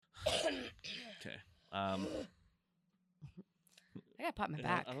Okay. I gotta pop my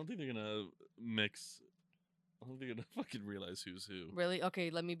back. I don't think they're gonna mix. I don't think they're gonna fucking realize who's who. Really? Okay,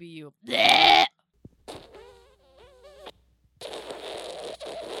 let me be you.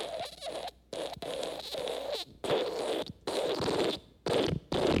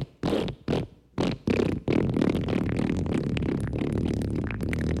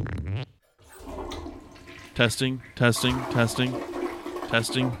 Testing. Okay.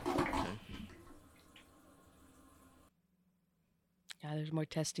 Yeah, there's more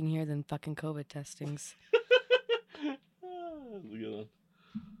testing here than fucking COVID testings. That's a good one.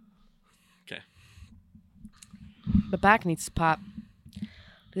 Okay. The back needs to pop. Do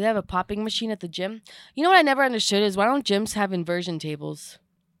they have a popping machine at the gym? You know what I never understood is why don't gyms have inversion tables?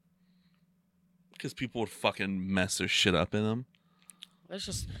 Because people would fucking mess their shit up in them. It's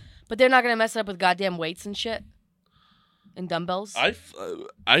just, but they're not gonna mess it up with goddamn weights and shit, and dumbbells. I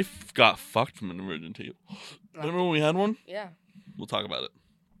got fucked from an inversion table. Remember when we had one? Yeah. We'll talk about it.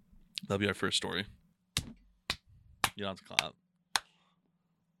 That'll be our first story. You don't have to clap.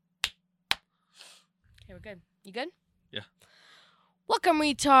 Okay, we're good. You good? Yeah. Welcome,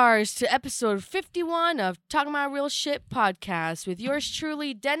 retards, to episode 51 of Talking About Real Shit podcast with yours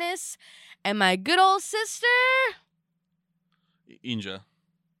truly, Dennis, and my good old sister, Inja.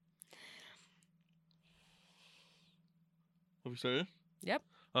 Have we started? Yep.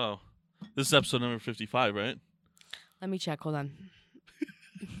 Oh. This is episode number 55, right? Let me check. Hold on.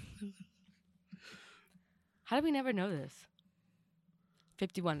 How did we never know this?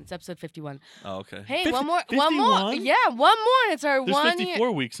 51. It's episode 51. Oh, okay. Hey, one more. 51? Yeah, one more. And it's our There's 1 year.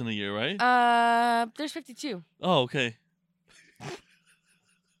 54 weeks in a year, right? There's 52. Oh, okay.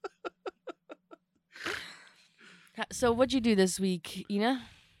 So what'd you do this week, Ina?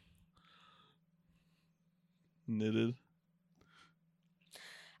 Knitted.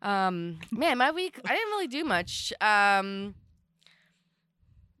 Man, my week, I didn't really do much.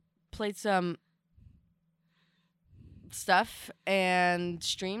 Played some stuff and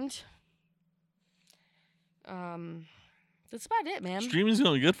streamed. That's about it, man. Streaming's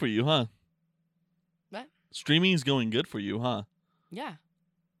going good for you, huh? What? Streaming's going good for you, huh? Yeah.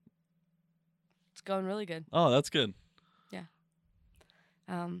 It's going really good. Oh, that's good. Yeah.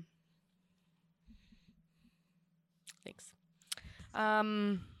 Thanks.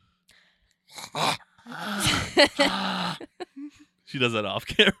 She does that off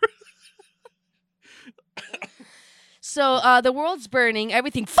camera. So, the world's burning.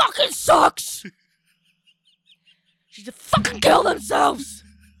 Everything fucking sucks. She should fucking kill themselves.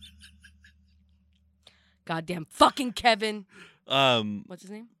 Goddamn fucking Kevin. What's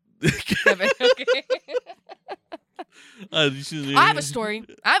his name? Kevin. Okay. I have a story. It's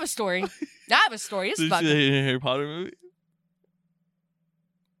Did you fucking. see the Harry Potter movie?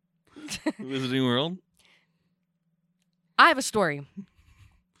 Wizarding World? I have a story.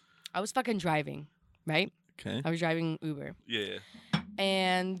 I was fucking driving, right? Okay. I was driving Uber. Yeah.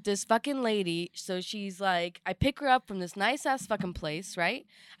 And this fucking lady, so she's like, I pick her up from this nice ass fucking place, right?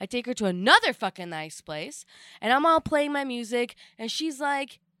 I take her to another fucking nice place, and I'm all playing my music, and she's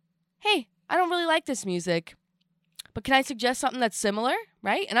like, hey, I don't really like this music, but can I suggest something that's similar,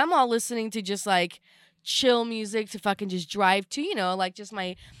 right? And I'm all listening to just like chill music to fucking just drive to, you know, like just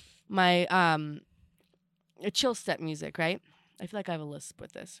my chill step music, right? I feel like I have a lisp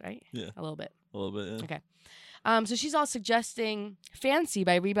with this, right? Yeah. A little bit. A little bit, yeah. Okay. So she's all suggesting Fancy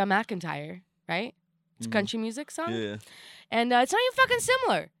by Reba McEntire, right? It's a country music song. Yeah. And it's not even fucking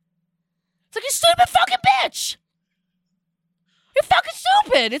similar. It's like, you stupid fucking bitch! You're fucking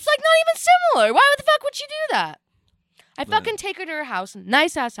stupid! It's like not even similar! Why the fuck would she do that? I fucking take her to her house,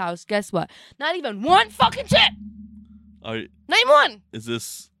 nice ass house, guess what? Not even one fucking tip! Not even one! Is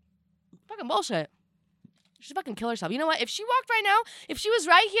this... Fucking bullshit. She should fucking kill herself. You know what? If she walked right now, if she was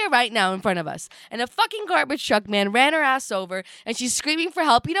right here, right now, in front of us, and a fucking garbage truck man ran her ass over, and she's screaming for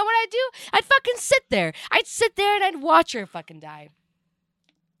help, you know what I'd do? I'd fucking sit there. I'd sit there and I'd watch her fucking die.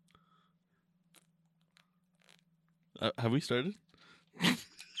 Have we started?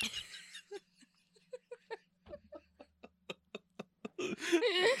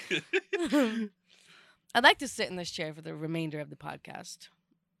 I'd like to sit in this chair for the remainder of the podcast.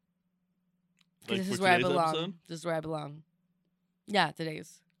 Like This for is where I today's belong. episode? This is where I belong. Yeah,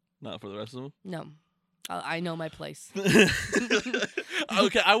 today's. Not for the rest of them? No. I know my place.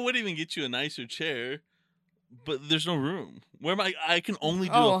 Okay, I would even get you a nicer chair, but there's no room. Where am I? I can only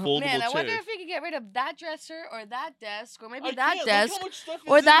do a foldable man, I chair. wonder if we could get rid of that dresser or that desk or maybe I that can't. Look desk how much stuff is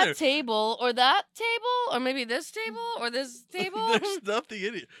or in that there. table or that table or maybe this table or this table. There's nothing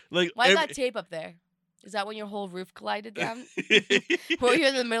in it. Like Why is that tape up there? Is that when your whole roof collided down? Were you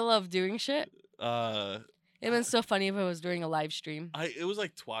in the middle of doing shit? It'd been so funny if it was during a live stream. It was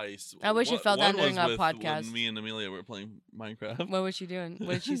like twice. I wish it fell down during our podcast. When me and Amelia were playing Minecraft. What was she doing?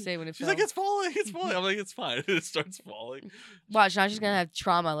 What did she say when it She's fell? like, it's falling, it's falling. I'm like, it's fine. It starts falling. Watch, now she's gonna have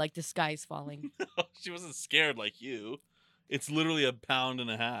trauma like the sky's falling. She wasn't scared like you. It's literally 1.5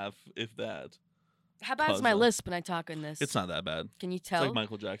 pounds, if that. How bad is my lisp when I talk in this? It's not that bad. Can you tell? It's like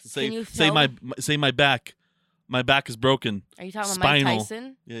Michael Jackson. Say my back. My back is broken. Are you talking Spinal. about Mike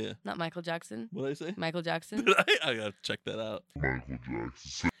Tyson? Yeah. Not Michael Jackson. What did I say? Michael Jackson. Did I gotta check that out. Michael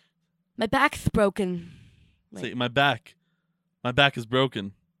Jackson. My back's broken. Say my back. My back is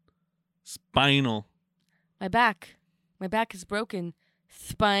broken. Spinal. My back is broken.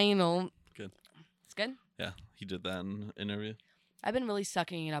 Spinal. Good. It's good? Yeah, he did that in an interview. I've been really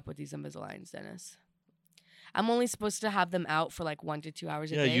sucking it up with these Invisaligns, Dennis. I'm only supposed to have them out for like 1 to 2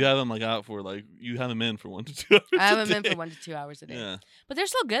 hours a day. Yeah, you have them like out for like you have them in for 1 to 2 hours. I have them in for 1 to 2 hours a day. Yeah. But they're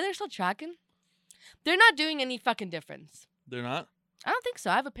still good. They're still tracking. They're not doing any fucking difference. They're not? I don't think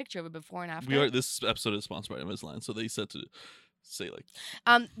so. I have a picture of it before and after. This episode is sponsored by Invisalign, so they said to say like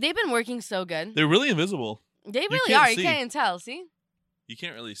they've been working so good. they're really invisible. They really can't are. see. You can't even tell. See? You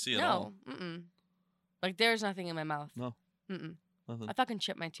can't really see at all. No. Mm-mm. Like there's nothing in my mouth. No. Mm-mm. Nothing. I fucking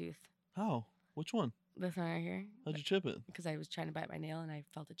chipped my tooth. How? Which one? This one right here. How'd you chip it? Because I was trying to bite my nail and I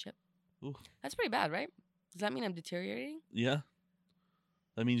felt a chip. Ooh. That's pretty bad, right? Does that mean I'm deteriorating? Yeah.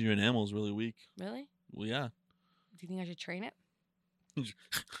 That means your enamel is really weak. Really? Well, yeah. Do you think I should train it?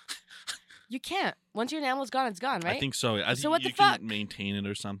 You can't. Once your enamel's gone, it's gone, right? I think so. I think what you the can fuck? maintain it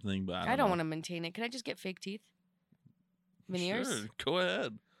or something, but I don't want to maintain it. Can I just get fake teeth? Veneers? Sure, go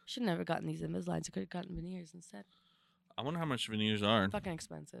ahead. Should never gotten these Invisaligns. I could have gotten veneers instead. I wonder how much veneers are. Fucking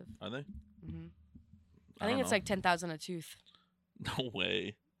expensive. Are they? Mm-hmm. I I think don't it's know. like 10,000 a tooth. No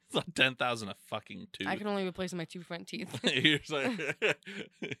way. It's like 10,000 a fucking tooth. I can only replace my 2 front teeth. You're just like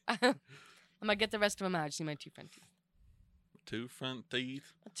I'm gonna get the rest of them out. I just need my 2 front teeth. 2 front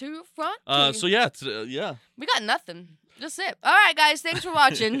teeth. 2 front teeth. So yeah, yeah. We got nothing. Just it. All right, guys. Thanks for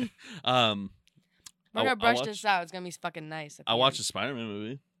watching. We're gonna brush this out. It's gonna be fucking nice. I watched a Spider-Man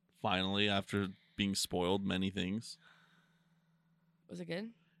movie finally after being spoiled many things. Was it good?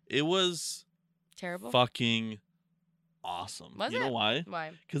 It was Terrible. fucking awesome. Was you know it? why?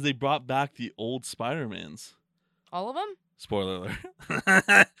 Why? Because they brought back the old Spider-Mans. All of them? Spoiler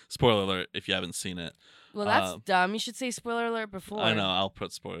alert. Spoiler alert if you haven't seen it. Well, that's dumb. You should say spoiler alert before. I know. I'll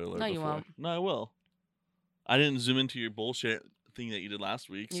put spoiler alert No, you before. won't. No, I will. I didn't zoom into your bullshit thing that you did last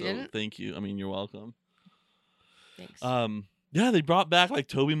week, You so didn't? thank you. I mean, you're welcome. Thanks. Yeah, they brought back like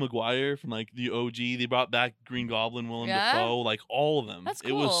Tobey Maguire from like the OG. They brought back Green Goblin, Willem Yeah? Dafoe, like all of them. That's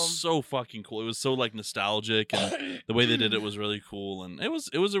It was cool. so fucking cool. It was so like nostalgic, and the way they did it was really cool. And it was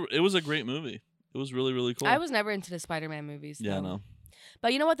a great movie. It was really, really cool. I was never into the Spider-Man movies. Yeah, though. no.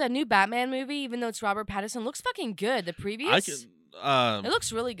 But you know what? The new Batman movie, even though it's Robert Pattinson, looks fucking good. The previous, I can. it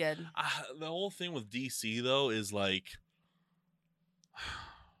looks really good. The whole thing with DC though is like,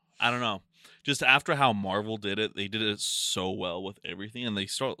 I don't know. Just after how Marvel did it, they did it so well with everything, and they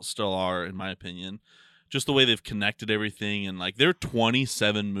still are, in my opinion. Just the way they've connected everything, and like they're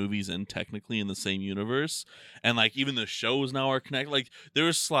 27 movies in technically in the same universe, and like even the shows now are connected. Like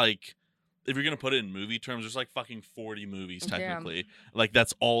there's like, if you're gonna put it in movie terms, there's like fucking 40 movies technically. Like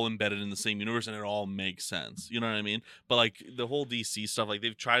that's all embedded in the same universe, and it all makes sense. You know what I mean? But like the whole DC stuff, like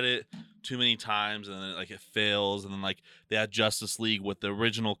they've tried it too many times, and then like it fails, and then like they had Justice League with the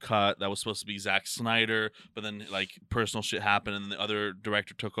original cut that was supposed to be Zack Snyder, but then like personal shit happened, and the other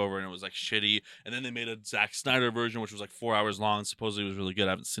director took over, and it was like shitty. And then they made a Zack Snyder version, which was like 4 hours long. Supposedly it was really good.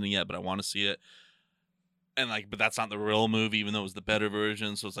 I haven't seen it yet, but I want to see it. And like, but that's not the real movie, even though it was the better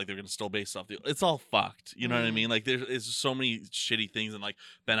version. So it's like they're gonna still base off the. It's all fucked. You know what I mean? Like there's so many shitty things, and like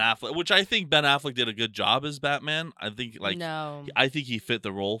Ben Affleck, which I think Ben Affleck did a good job as Batman. I think like No. I think he fit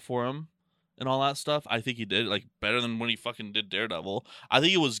the role for him, and all that stuff. I think he did like better than when he fucking did Daredevil. I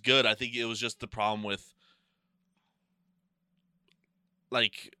think it was good. I think it was just the problem with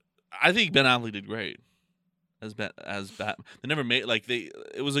like I think Ben Affleck did great as Batman. They never made like they.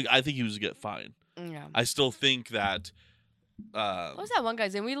 It was like I think he was get fine. Yeah. I still think that. What was that one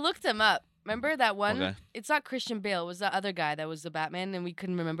guy's name? We looked him up. Remember that one? Okay. It's not Christian Bale. It was the other guy that was the Batman, and we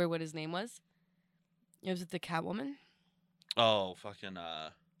couldn't remember what his name was. It was the Catwoman. Oh fucking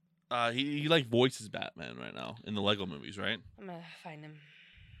he like voices Batman right now in the Lego movies, right? I'm gonna find him.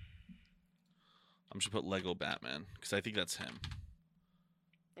 I'm just gonna put Lego Batman because I think that's him.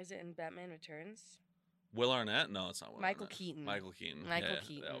 Is it in Batman Returns? Will Arnett? No, it's not Will Michael Arnett. Keaton. Michael Keaton. Michael Yeah,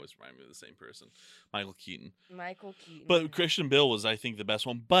 Keaton. They always remind me of the same person. Michael Keaton. Michael Keaton. But Christian Bale was, I think, the best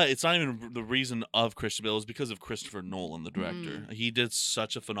one. But it's not even the reason of Christian Bale. It's because of Christopher Nolan, the director. He did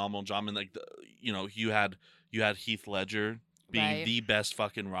such a phenomenal job. And like, you had Heath Ledger being the best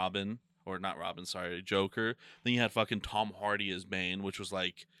fucking Robin, or not Robin, sorry, Joker. Then you had fucking Tom Hardy as Bane, which was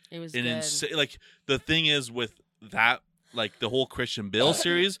like it was an good. insane. Like the thing is with that. Like the whole Christian Bale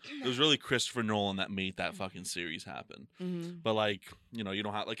series, it was really Christopher Nolan that made that fucking series happen. Mm-hmm. But like, you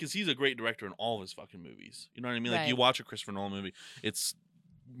don't have cause he's a great director in all of his fucking movies. You know what I mean? Like Right. you watch a Christopher Nolan movie, it's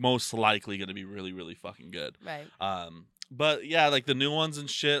most likely going to be really, really fucking good. Right. But yeah, like the new ones and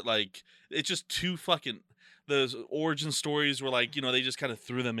shit, like it's just too fucking. Those origin stories were like, they just kind of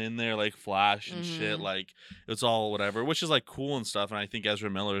threw them in there like Flash and shit. Like it's all whatever, which is like cool and stuff. And I think Ezra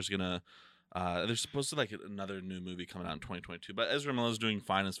Miller is gonna. There's supposed to like another new movie coming out in 2022, but Ezra Miller's doing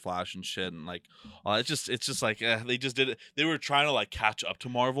fine as Flash and shit, and like, it's just like they just did it. They were trying to like catch up to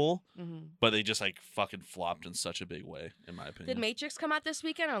Marvel, but they just like fucking flopped in such a big way, in my opinion. Did Matrix come out this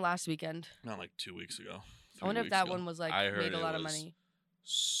weekend or last weekend? Not like 2 weeks ago. I wonder if that one was like made a lot of money.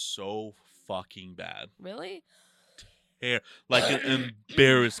 So fucking bad. Really? Like an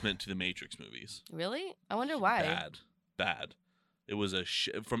embarrassment to the Matrix movies. Really? I wonder why. Bad. It was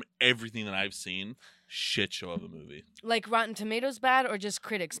from everything that I've seen, shit show of a movie. Like Rotten Tomatoes bad or just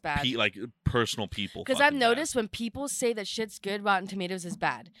critics bad? Like personal people. Because I've noticed when people say that shit's good, Rotten Tomatoes is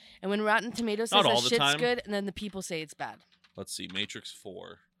bad. And when Rotten Tomatoes says that shit's good, and then the people say it's bad. Let's see. Matrix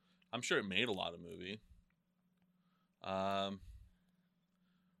 4. I'm sure it made a lot of movie. Rotten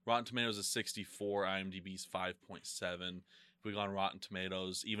Tomatoes is 64. IMDb's 5.7. If we go on Rotten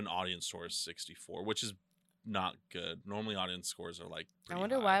Tomatoes, even audience score is 64, which is not good. Normally audience scores are like I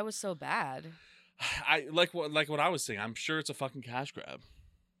wonder high. why it was so bad. I like what I was saying. I'm sure it's a fucking cash grab.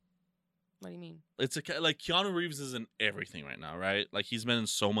 What do you mean? It's like Keanu Reeves is in everything right now, right? Like he's been in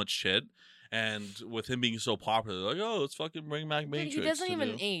so much shit, and with him being so popular, like, oh, let's fucking bring back Matrix. Dude, he doesn't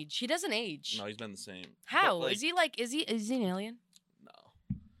even age. He doesn't age. No, he's been the same. How? But, like, is he an alien? No.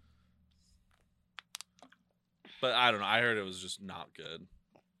 But I don't know. I heard it was just not good.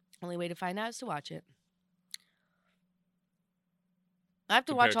 Only way to find out is to watch it. I have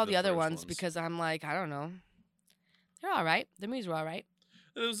to watch all the other ones because I'm like, I don't know. They're all right. The movies were all right.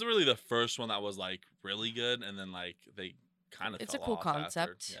 It was really the first one that was like really good, and then like they kind of. It's a cool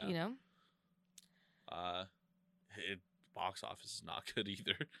concept, Box office is not good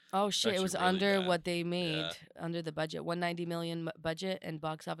either. Oh shit! It was really under bad. what they made, under the budget, 190 million budget, and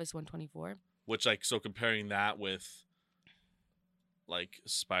box office 124. Which so comparing that with like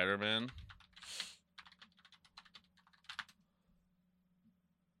Spider-Man.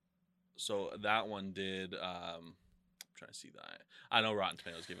 So that one did. I'm trying to see that. I know Rotten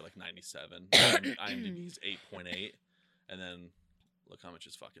Tomatoes gave it like 97. IMDb's 8.8, and then look how much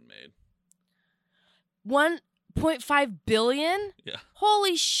it's fucking made. 1.5 billion. Yeah.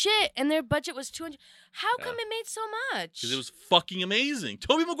 Holy shit! And their budget was 200. How come it made so much? Because it was fucking amazing.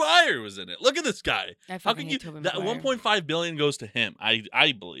 Tobey Maguire was in it. Look at this guy. I fucking hate Tobey that Maguire. 1.5 billion goes to him.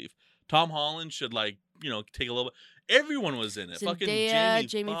 I believe Tom Holland should take a little bit. Everyone was in it. Fucking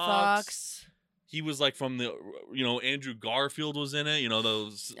Jamie Foxx. He was like from the, Andrew Garfield was in it.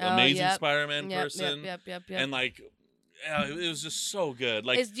 Those amazing Spider-Man person. Yep. And like, it was just so good.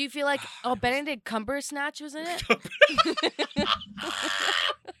 Like, do you feel like Benedict Cumberbatch was in it?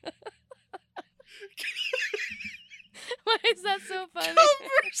 Why is that so funny?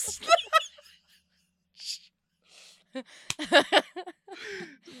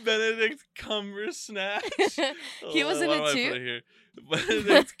 Benedict Cumbersnatch. He was in why it do I too? put it here?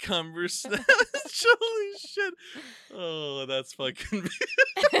 Benedict Cumbersnatch. Holy shit. Oh, that's fucking.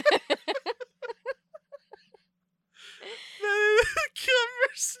 Benedict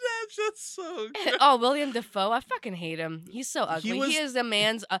Cumbersnatch. That's so good. Oh, William Dafoe. I fucking hate him. He's so ugly. He is the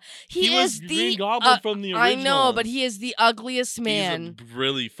man's. He was is the Green Goblin from the original. I know, but he is the ugliest man. He's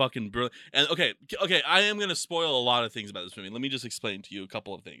really fucking brilliant. And okay, I am gonna spoil a lot of things about this movie. Let me just explain to you a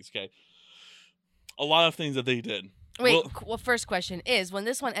couple of things. Okay, a lot of things that they did. Wait, well, first question is: when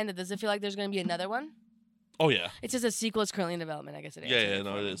this one ended, does it feel like there's gonna be another one? Oh yeah. It says a sequel is currently in development. I guess it is. Yeah,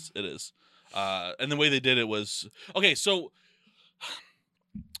 no, it is. It is. And the way they did it was okay. So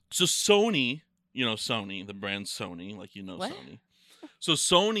Sony, Sony, the brand Sony, like What? Sony. So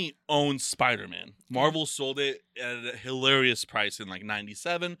Sony owns Spider-Man. Marvel sold it at a hilarious price in like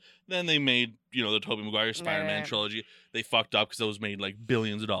 97. Then they made, the Tobey Maguire Spider-Man trilogy. They fucked up because that was made like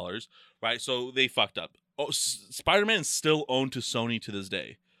billions of dollars, right? So they fucked up. Oh, Spider-Man is still owned to Sony to this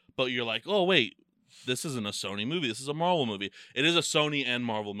day. But you're like, oh wait, this isn't a Sony movie. This is a Marvel movie. It is a Sony and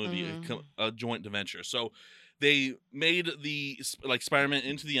Marvel movie, a joint venture. So they made the like Spider-Man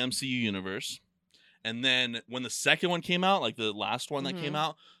into the MCU universe, and then when the second one came out, like the last one that came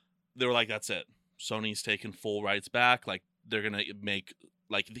out, they were like, "That's it. Sony's taking full rights back. Like they're gonna make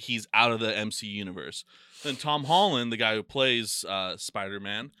like he's out of the MCU universe." Then Tom Holland, the guy who plays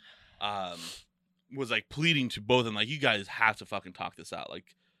Spider-Man, was like pleading to both of them, like, "You guys have to fucking talk this out. Like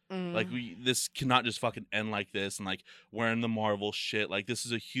this cannot just fucking end like this, and like we're in the Marvel shit. Like this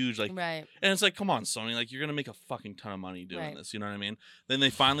is a huge like right. And it's like, come on, Sony, like you're gonna make a fucking ton of money doing this, you know what I mean? Then they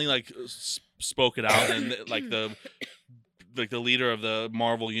finally like spoke it out, and like the leader of the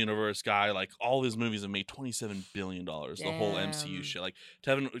Marvel universe guy, like all his movies have made $27 billion. The whole MCU shit. Like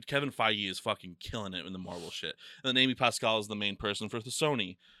Kevin Feige is fucking killing it in the Marvel shit. And then Amy Pascal is the main person for the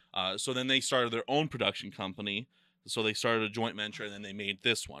Sony. So then they started their own production company. So they started a joint venture, and then they made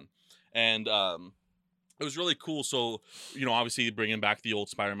this one. And it was really cool. So, you know, obviously bringing back the old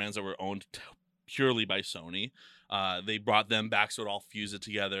Spider-Mans that were owned purely by Sony. They brought them back so it all fused it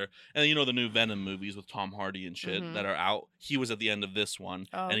together. And, you know, the new Venom movies with Tom Hardy and shit that are out. He was at the end of this one,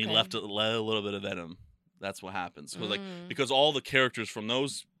 and he left a little bit of Venom. That's what happens. So, like, because all the characters from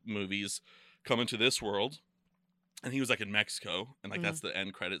those movies come into this world, and he was, like, in Mexico, and, like, that's the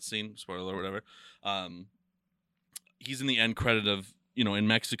end credit scene, spoiler or whatever. He's in the end credit of, you know, in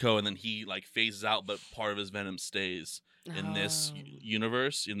Mexico, and then he like phases out, but part of his Venom stays in this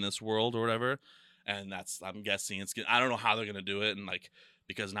universe, in this world or whatever. And that's, I'm guessing I don't know how they're gonna do it, and like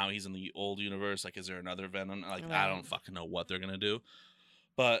because now he's in the old universe, like is there another Venom? Like I don't fucking know what they're gonna do.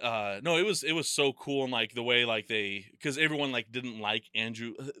 But no, it was so cool, and like the way like because everyone like didn't like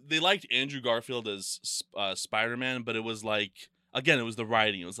Andrew, they liked Andrew Garfield as Spider-Man, but it was like, again, it was the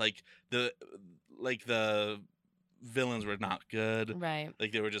writing. It was like the villains were not good, right?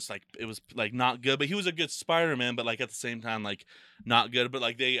 Like they were just like, it was like not good, but he was a good Spider-Man, but like at the same time like not good. But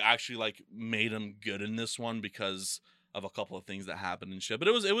like they actually like made him good in this one because of a couple of things that happened and shit. But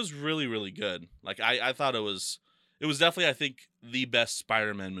it was really, really good. Like I thought it was definitely, I think, the best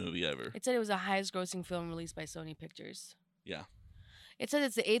Spider-Man movie ever. It said it was the highest grossing film released by Sony Pictures. Yeah. It said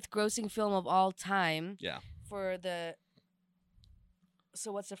it's the 8th grossing film of all time. Yeah.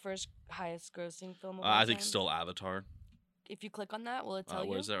 So what's the first highest grossing film of all time? I think still Avatar. If you click on that, will it tell you?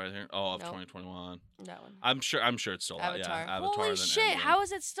 Where is that right here? Oh, of 2021. That one. I'm sure it's still Avatar. Yeah, Avatar. Holy shit! Endgame. How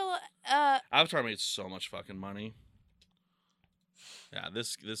is it still? Avatar made so much fucking money. Yeah,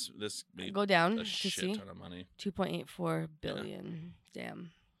 this made go down a to shit see. ton of money. 2.84 billion. Yeah.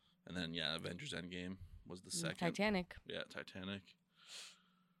 Damn. And then Avengers Endgame was the second. Titanic. Yeah, Titanic.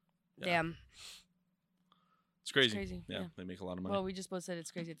 Yeah. Damn. It's crazy. It's crazy. Yeah, they make a lot of money. Well, we just both said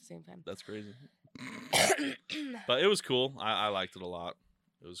it's crazy at the same time. That's crazy. But it was cool. I liked it a lot.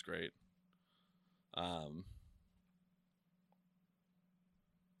 It was great. Yeah.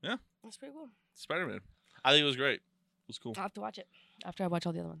 That's pretty cool. Spider-Man. I think it was great. It was cool. I'll have to watch it after I watch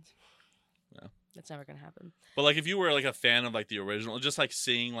all the other ones. Yeah. That's never going to happen. But like if you were like a fan of like the original, just like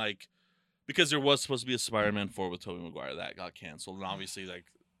seeing like, because there was supposed to be a Spider-Man 4 with Tobey Maguire that got canceled, and obviously like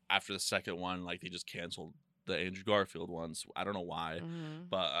after the second one, like they just canceled the Andrew Garfield ones. I don't know why,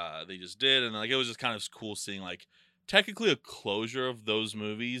 but they just did, and like it was just kind of cool seeing like technically a closure of those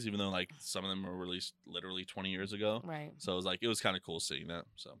movies, even though like some of them were released literally 20 years ago. Right. So it was kind of cool seeing that.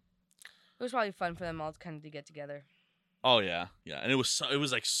 So it was probably fun for them all to kind of get together. Oh yeah, and it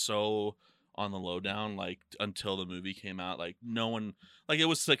was like so on the lowdown, like until the movie came out, like no one, like it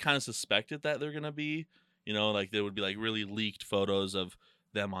was like, kind of suspected that they're gonna be, you know, like there would be like really leaked photos of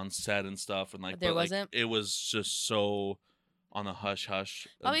them on set and stuff, and like but there wasn't. It was just so on the hush hush.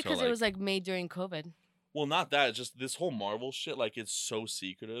 Probably because it was like made during COVID. Well, not that. It's just this whole Marvel shit. Like it's so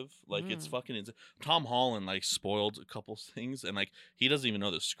secretive. Like it's fucking insane. Tom Holland like spoiled a couple things, and like he doesn't even know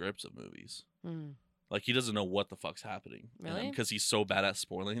the scripts of movies. Like he doesn't know what the fuck's happening. Really? Because he's so bad at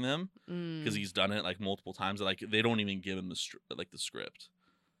spoiling them. Because he's done it like multiple times. That, like they don't even give him the script.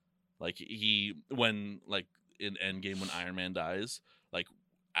 Like when like in Endgame when Iron Man dies, like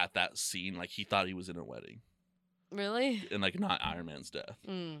at that scene, like he thought he was in a wedding. Really? And like not Iron Man's death.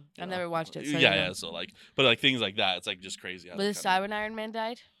 I've never watched it. So yeah. So like, but like things like that, it's like just crazy. Was it sad when Iron Man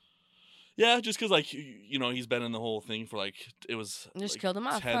died? Yeah, just because, like, you know, he's been in the whole thing for, like, it was... Just like killed him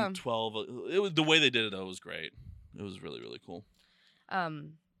off, 10, 12... It was, the way they did it, though, was great. It was really, really cool. I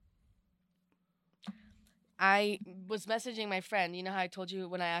was messaging my friend. You know how I told you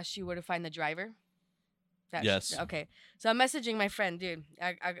when I asked you where to find the driver? Yes. Okay. So I'm messaging my friend, dude.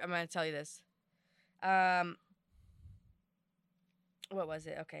 I'm going to tell you this. What was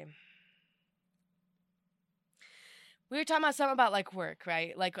it? Okay. We were talking about something about like work,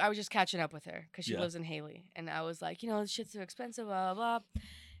 right? Like I was just catching up with her because she Yeah. lives in Haley, and I was like, this shit's too expensive, blah blah blah.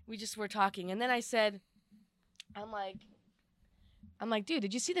 We just were talking, and then I said, I'm like, dude,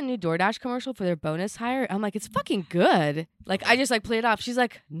 did you see the new DoorDash commercial for their bonus hire? I'm like, it's fucking good. Like I just like played it off. She's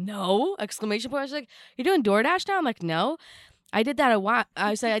like, no! Exclamation point. I was like, you're doing DoorDash now? I'm like, no. I did that a while.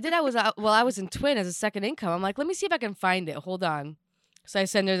 I said I did that while I was in Twin as a second income. I'm like, let me see if I can find it. Hold on. So I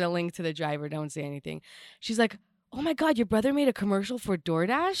send her the link to the driver. Don't say anything. She's like, oh my God, your brother made a commercial for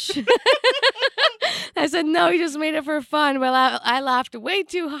DoorDash? I said, no, he just made it for fun. Well, I laughed way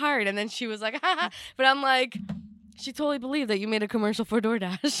too hard. And then she was like, ha. But I'm like, she totally believed that you made a commercial for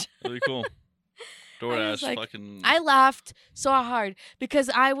DoorDash. Really cool. DoorDash, like, fucking. I laughed so hard because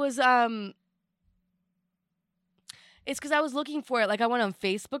I was, it's because I was looking for it. Like I went on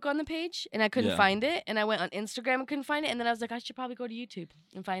Facebook on the page and I couldn't find it. And I went on Instagram and couldn't find it. And then I was like, I should probably go to YouTube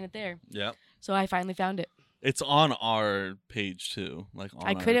and find it there. Yeah. So I finally found it. It's on our page too. Like on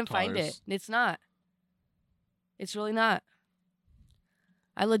I our couldn't find it. Tars. It's not. It's really not.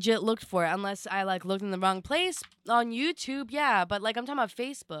 I legit looked for it unless I like looked in the wrong place on YouTube. Yeah, but like I'm talking about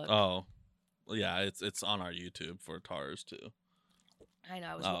Facebook. Oh, well, yeah. It's on our YouTube for Tars too. I know.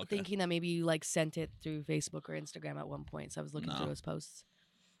 I was thinking that maybe you like sent it through Facebook or Instagram at one point. So I was looking through those posts.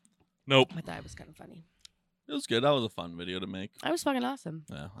 Nope. I thought it was kind of funny. It was good. That was a fun video to make. That was fucking awesome.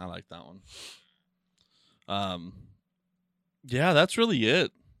 Yeah, I like that one. Yeah, that's really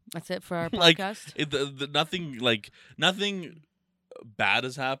it. That's it for our Like, podcast. Nothing bad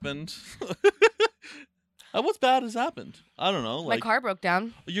has happened. What's bad has happened? I don't know. My car broke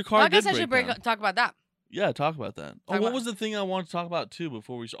down. Your car Well, I did guess I break should down. talk about that. Yeah, talk about that. Talk What about- was the thing I wanted to talk about too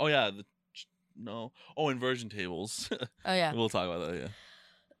before we? Oh yeah, inversion tables. Oh yeah. We'll talk about that.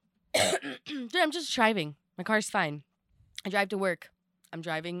 Yeah. Dude, I'm just driving. My car's fine. I drive to work. I'm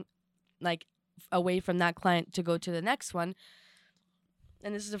driving like away from that client to go to the next one.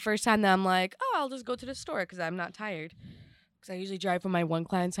 And this is the first time that I'm like, oh, I'll just go to the store because I'm not tired. Because I usually drive from my one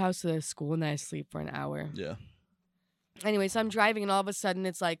client's house to the school and then I sleep for an hour. Yeah. Anyway, so I'm driving and all of a sudden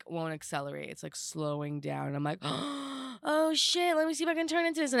it's like won't accelerate. It's like slowing down. And I'm like, oh shit, let me see if I can turn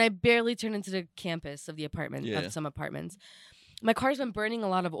into this. And I barely turn into the campus of the apartment, of some apartments. My car's been burning a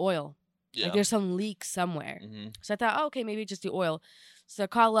lot of oil. Yeah. Like there's some leak somewhere. Mm-hmm. So I thought, oh, okay, maybe just the oil. So I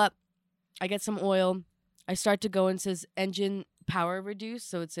call up, I get some oil. I start to go and it says engine power reduce.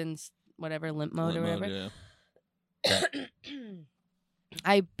 So it's in whatever, limp mode or whatever. Yeah.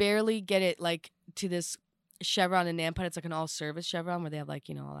 I barely get it like to this Chevron and Namput. It's like an all service Chevron where they have like,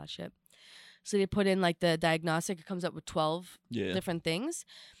 all that shit. So they put in like the diagnostic. It comes up with 12 different things.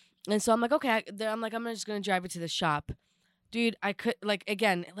 And so I'm like, okay, I'm just going to drive it to the shop. Dude, I could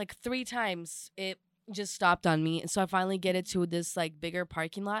again, 3 times it just stopped on me. And so I finally get it to this like bigger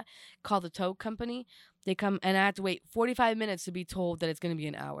parking lot called the tow company. They come and I have to wait 45 minutes to be told that it's going to be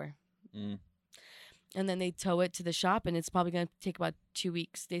an hour. Mm. And then they tow it to the shop, and it's probably going to take about 2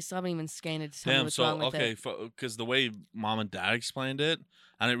 weeks. They still haven't even scanned it to tell me what's wrong with it. Because the way Mom and Dad explained it,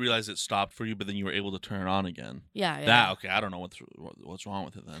 I didn't realize it stopped for you, but then you were able to turn it on again. Yeah. I don't know what's wrong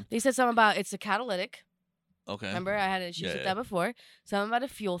with it then. They said something about it's a catalytic. Okay. Remember, I had issues with that before. Something about a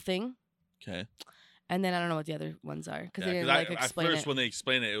fuel thing. Okay. And then I don't know what the other ones are because they didn't explain at first it. When they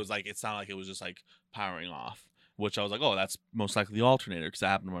explained it, it sounded like it was just like powering off. Which I was like, oh, that's most likely the alternator because that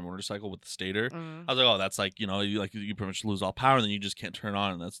happened to my motorcycle with the stator. Mm. I was like, oh, that's like you pretty much lose all power and then you just can't turn it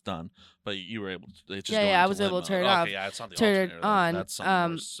on and that's done. But you were able to. It's just I was able to turn it off. Okay, yeah, it's not the turn alternator. it on. That's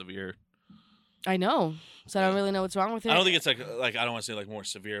something more severe. I know, so I don't really know what's wrong with it. I don't think it's like I don't want to say like more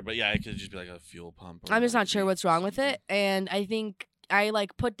severe, but yeah, it could just be like a fuel pump. I'm just not sure what's wrong with it, and I think I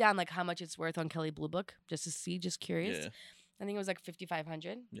put down how much it's worth on Kelley Blue Book just to see, just curious. Yeah. I think it was like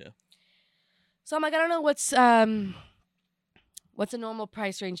 $5,500. Yeah. So I'm like, I don't know what's a normal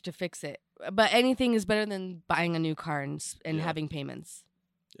price range to fix it, but anything is better than buying a new car and having payments.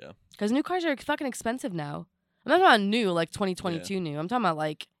 Yeah. Because new cars are fucking expensive now. I'm not talking about new, like 2022 new. I'm talking about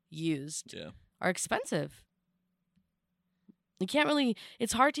like used. Yeah. Are expensive. You can't really.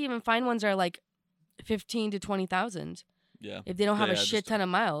 It's hard to even find ones that are like 15 to 20,000. Yeah. If they don't have a shit ton of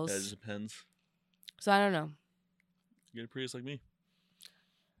miles. Yeah, it just depends. So I don't know. Get a Prius like me.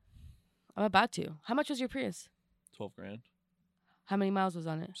 I'm about to. How much was your Prius? $12,000. How many miles was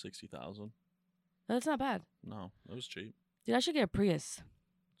on it? 60,000. That's not bad. No, it was cheap. Dude, I should get a Prius.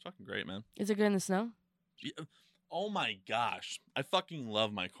 It's fucking great, man. Is it good in the snow? Yeah. Oh my gosh. I fucking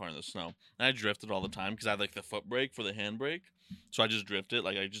love my car in the snow. And I drift it all the time because I have like the foot brake for the handbrake. So I just drift it.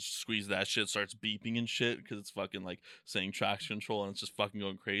 Like I just squeeze that shit, starts beeping and shit because it's fucking like saying traction control and it's just fucking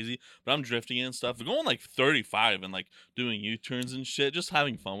going crazy. But I'm drifting it and stuff. We're going like 35 and like doing U-turns and shit, just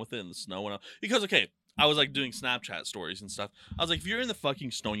having fun with it in the snow. Because, okay, I was like doing Snapchat stories and stuff. I was like, if you're in the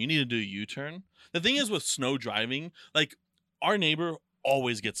fucking snow, you need to do a U-turn. The thing is with snow driving, like our neighbor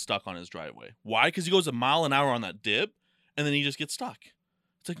always gets stuck on his driveway. Why? Because he goes a mile an hour on that dip, and then he just gets stuck.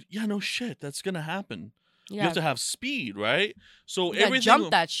 It's like, yeah, no shit, that's gonna happen. You have to have speed, right? So you gotta everything,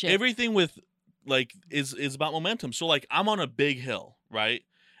 jump that shit. everything with like is about momentum. So like I'm on a big hill, right?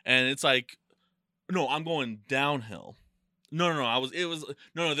 And it's like, no, I'm going downhill. No,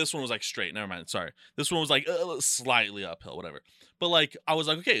 this one was like straight. Never mind. Sorry. This one was like slightly uphill, whatever. But like I was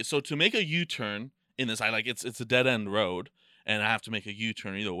like, okay, so to make a U-turn in this, I like it's a dead end road and I have to make a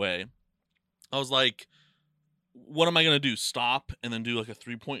U-turn either way. I was like, what am I going to do? Stop and then do like a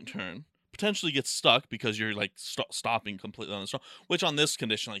 3-point turn. Potentially get stuck because you're like stopping completely on the snow, which on this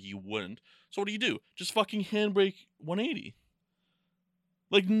condition like you wouldn't. So what do? Just fucking handbrake 180.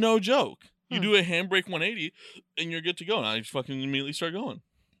 Like no joke. You do a handbrake 180 and you're good to go. And I just fucking immediately start going.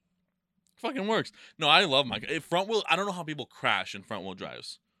 Fucking works. No, I love my front wheel. I don't know how people crash in front wheel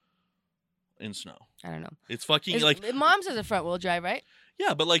drives in snow. I don't know. It's fucking like Mom's has a front wheel drive, right?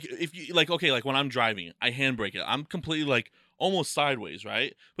 Yeah, but like if you like okay, like when I'm driving, I handbrake it. I'm completely like almost sideways,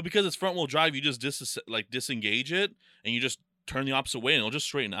 right? But because it's front wheel drive, you just disengage it and you just turn the opposite way and it'll just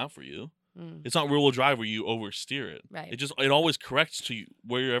straighten out for you. It's not rear wheel drive where you oversteer it. Right. It always corrects to you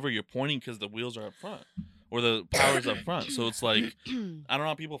wherever you're pointing because the wheels are up front or the power's up front. So it's like I don't know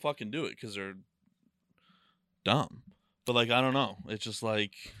how people fucking do it because they're dumb. But like I don't know. It's just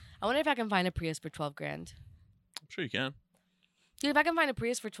like I wonder if I can find a Prius for $12,000. I'm sure you can. Dude, if I can find a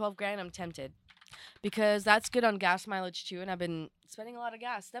Prius for $12,000, I'm tempted. Because that's good on gas mileage too, and I've been spending a lot of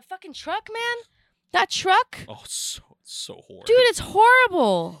gas. That fucking truck, man. That truck. Oh, so horrible. Dude, it's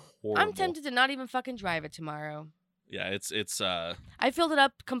horrible. Horrible. I'm tempted to not even fucking drive it tomorrow. Yeah, it's I filled it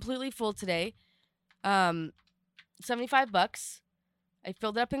up completely full today. $75. I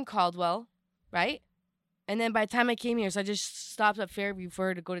filled it up in Caldwell, right? And then by the time I came here, so I just stopped at Fairview for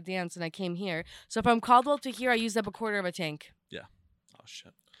her to go to dance, and I came here. So from Caldwell to here, I used up a quarter of a tank. Yeah. Oh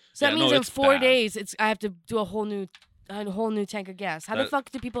shit. So that means in 4 bad. days, I have to do a whole new tank of gas. How the fuck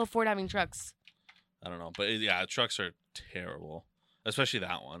do people afford having trucks? I don't know, but yeah, trucks are terrible. Especially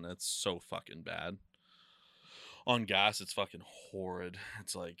that one. It's so fucking bad. On gas, it's fucking horrid.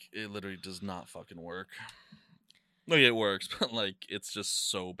 It's like, it literally does not fucking work. Like, it works, but like, it's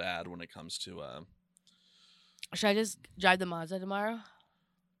just so bad when it comes to, Should I just drive the Mazda tomorrow?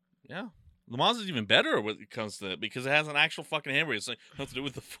 Yeah. The Mazda's even better when it comes to it because it has an actual fucking handbrake. It's like nothing to do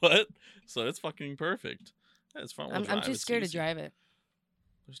with the foot. So it's fucking perfect. Yeah, it's front wheel drive. I'm too scared to drive it.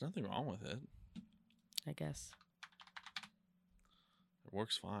 There's nothing wrong with it. I guess. It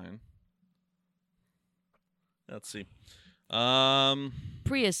works fine. Let's see.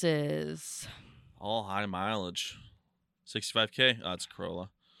 Priuses. All high mileage. 65K. Oh, it's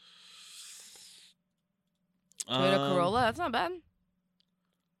Corolla. Toyota Corolla. That's not bad.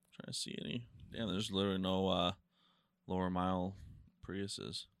 Trying to see any. Damn, there's literally no lower mile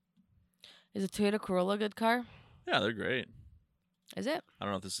Priuses. Is a Toyota Corolla a good car? Yeah, they're great. Is it? I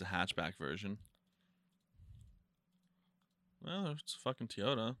don't know if this is a hatchback version. Well, it's a fucking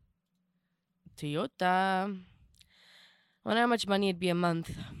Toyota. Toyota. I wonder how much money it'd be a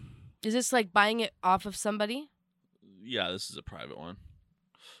month. Is this like buying it off of somebody? Yeah, this is a private one.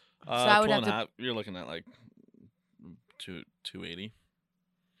 So I would have to... You're looking at like 280.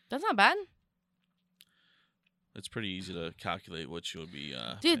 That's not bad. It's pretty easy to calculate what you would be.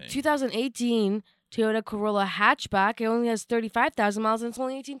 Dude, paying. 2018 Toyota Corolla hatchback. It only has 35,000 miles and it's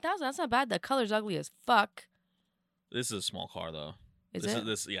only 18,000. That's not bad. The color's ugly as fuck. This is a small car though. Is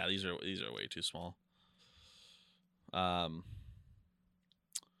this it? Yeah, these are way too small. Yeah,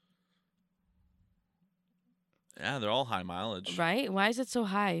 they're all high mileage. Right? Why is it so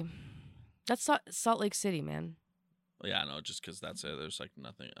high? That's Salt Lake City, man. Yeah, no, just because that's it. There's like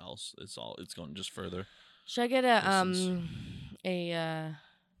nothing else. It's going just further. Should I get a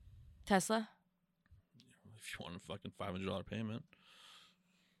Tesla? If you want a fucking $500 payment.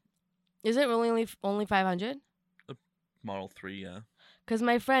 Is it really only 500? Model 3, yeah. Because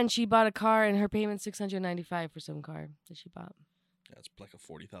my friend, she bought a car and her payment's $695 for some car that she bought. Yeah, it's like a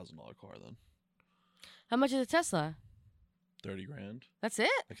 $40,000 car then. How much is a Tesla? $30,000. That's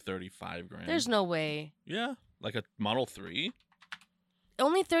it? Like $35,000. There's no way. Yeah, like a Model 3.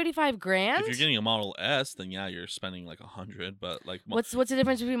 Only $35,000? If you're getting a Model S, then yeah, you're spending like $100. But like, what's the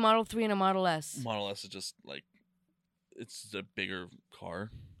difference between Model 3 and a Model S? Model S is just like, it's a bigger car.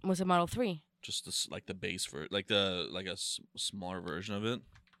 What's a Model 3? Just this, like the base for like a smaller version of it.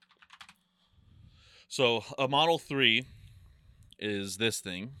 So a Model 3 is this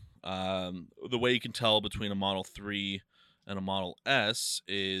thing. The way you can tell between a Model 3 and a Model S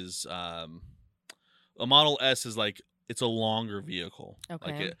is A Model S is like it's a longer vehicle. Like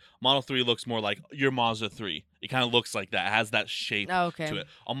Okay. Model 3 looks more like your Mazda 3. It kind of looks like that. It has that shape Oh, okay. to it.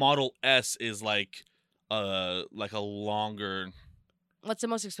 A Model S is like a longer. What's the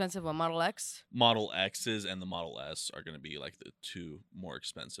most expensive one? Model X? Model X's and the Model S are going to be like the two more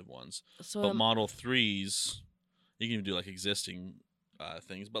expensive ones. So But Model 3s, you can even do like existing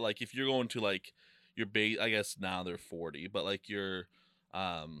things. But like if you're going to like your base, I guess now they're 40, but like your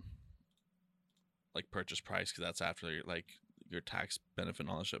like purchase price, because that's after like your tax benefit and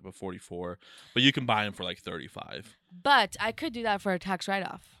all that shit, but 44. But you can buy them for like 35. but I could do that for a tax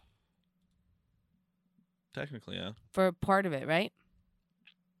write-off Technically, yeah. for part of it, right?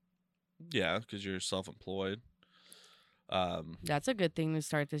 Yeah, because you're self-employed. That's a good thing to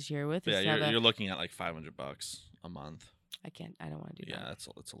start this year with. is Yeah, to have you're looking at like $500 a month. I can't. I don't want to do Yeah, that.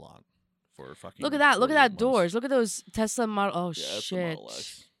 that's a lot for fucking. Look at that. Look at 48 that months. doors. Look at those Tesla model. Oh Yeah, that's the shit. Model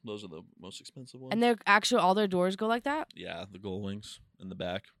X. Those are the most expensive ones. And they're actually all their doors go like that. Yeah, the gold wings in the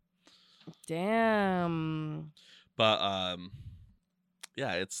back. Damn. But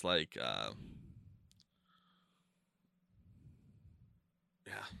yeah, it's like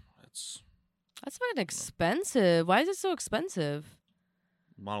yeah, it's That's fucking expensive. Why is it so expensive?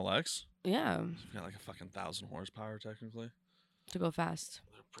 Model X. Yeah, It's got like a fucking 1,000 horsepower technically. to go fast.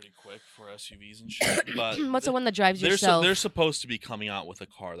 They're pretty quick for SUVs and shit. But What's the one that drives they're yourself? they're supposed to be coming out with a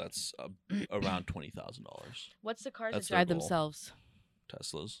car that's around $20,000. What's the cars That's that their drive goal. themselves?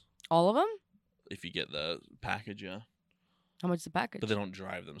 Teslas. All of them? If you get the package, yeah. How much is the package? But they don't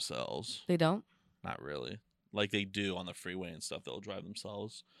drive themselves. They don't? Not really. Like they do on the freeway and stuff, they'll drive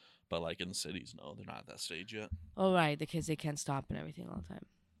themselves. But like in the cities, no, they're not at that stage yet. Oh, right. The kids, they can't stop and everything all the time.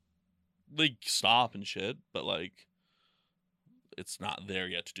 They stop and shit, but like it's not there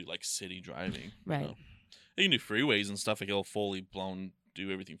yet to do like city driving. Right. You know? You can do freeways and stuff. Like it'll fully blown do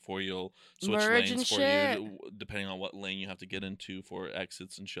everything for you. You'll switch Merge lanes and for shit? you depending on what lane you have to get into for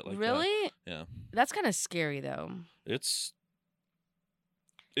exits and shit like that. Really? Yeah. That's kind of scary, though. It's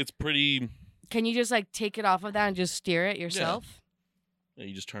pretty. Can you just like take it off of that and just steer it yourself? Yeah,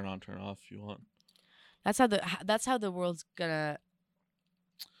 you just turn on, turn off if you want. That's how the world's gonna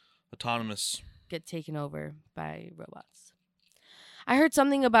Autonomous. get taken over by robots. I heard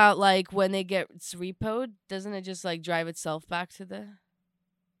something about like when they get repoed, doesn't it just like drive itself back to the?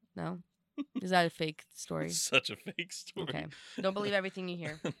 No, is that a fake story? Such a fake story. Okay, don't believe everything you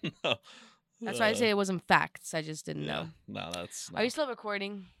hear. No. That's why I say it wasn't facts. I just didn't yeah. know. No, that's. Are you still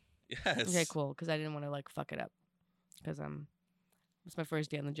recording? Yes. Okay, cool. Because I didn't want to like fuck it up. Because it's my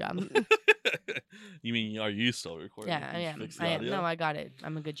first day on the job. You mean are you still recording? Yeah, I You am. fixed the I am. audio? No, I got it.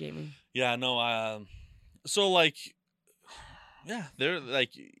 I'm a good Jamie. Yeah, no. So like, yeah,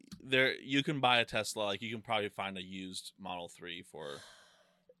 they're you can buy a Tesla. Like you can probably find a used Model 3 for.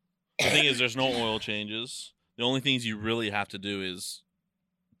 The thing is, there's no oil changes. The only things you really have to do is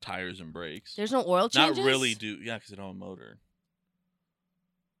tires and brakes. There's no oil changes. Not really do, yeah, because they don't have a motor.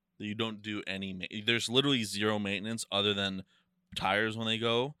 You don't do any. There's literally zero maintenance other than tires when they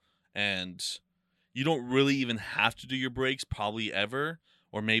go, and you don't really even have to do your brakes probably ever,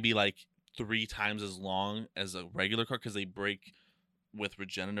 or maybe like 3 times as long as a regular car because they brake with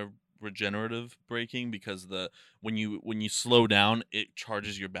regenerative braking because when you slow down it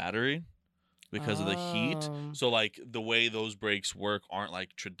charges your battery because of the heat. Oh. So like the way those brakes work aren't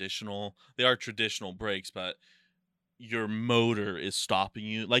like traditional. They are traditional brakes, but your motor is stopping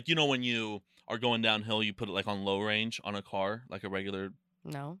you. Like when you are going downhill, you put it like on low range on a car, like a regular.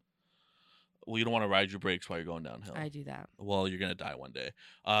 No, Well, you don't want to ride your brakes while you're going downhill. I do that. Well, you're gonna die one day,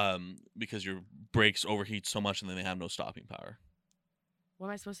 because your brakes overheat so much and then they have no stopping power. What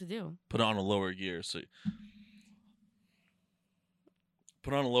am I supposed to do? Put it on a lower gear. So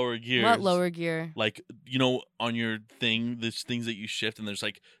put on a lower gear. What lower gear? Like on your thing, there's things that you shift, and there's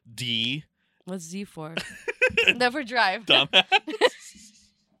like D. What's Z for? Never drive. Dumbass.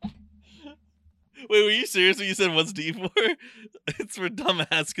 Wait, were you serious when you said what's D for? It's for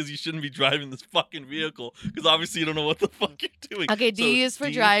dumbass because you shouldn't be driving this fucking vehicle because obviously you don't know what the fuck you're doing. Okay, So D is for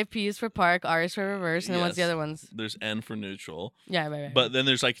D- drive, P is for park, R is for reverse, and then what's the Yes. other ones? There's N for neutral. Yeah, right. But then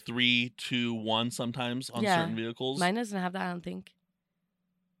there's like 3, 2, 1 sometimes on Yeah. certain vehicles. Mine doesn't have that, I don't think.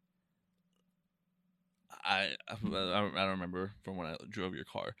 I don't remember from when I drove your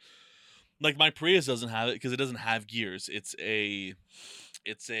car. Like my Prius doesn't have it because it doesn't have gears. It's a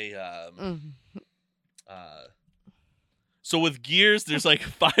so with gears there's like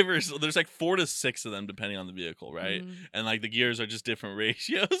 5 or so, there's like 4 to 6 of them depending on the vehicle, right? Mhm. And like the gears are just different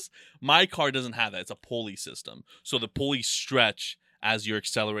ratios. My car doesn't have that. It's a pulley system. So the pulleys stretch as you're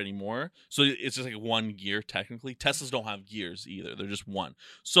accelerating more. So it's just like one gear technically. Teslas don't have gears either. They're just one.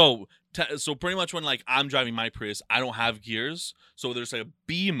 So so pretty much when like I'm driving my Prius, I don't have gears. So there's like a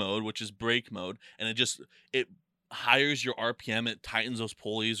B mode, which is brake mode, and it higher your RPM, it tightens those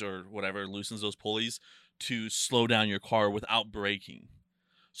pulleys or whatever, loosens those pulleys to slow down your car without braking.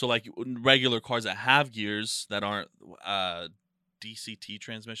 So like regular cars that have gears that aren't DCT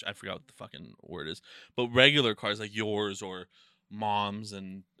transmission, I forgot what the fucking word is, but regular cars like yours or mom's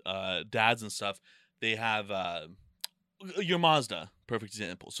and dad's and stuff, they have your Mazda, perfect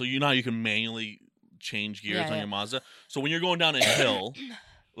example. So you can manually change gears on your Mazda. So when you're going down a hill,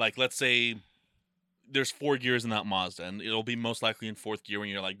 like let's say there's 4 gears in that Mazda, and it'll be most likely in 4th gear when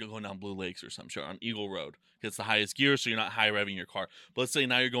you're like going down Blue Lakes or some shit on Eagle Road. It's the highest gear, so you're not high revving your car. But let's say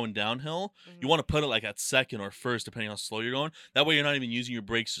now you're going downhill, you want to put it like at 2nd or 1st, depending on how slow you're going. That way you're not even using your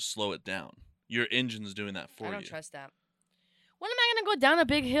brakes to slow it down. Your engine's doing that for you. I don't trust that. When am I gonna go down a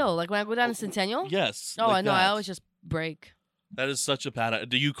big hill? Like when I go down to Centennial? Yes. Oh, I know. I always just brake. That is such a bad.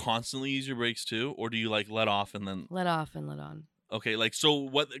 Do you constantly use your brakes too, or do you like let off and then let off and let on? Okay, like so,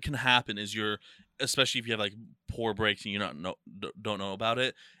 what can happen is especially if you have like poor brakes and you don't know about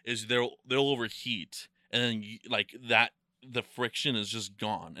it, is they'll overheat, and then like that the friction is just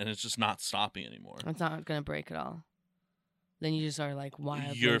gone and it's just not stopping anymore. It's not gonna break at all. Then you just are like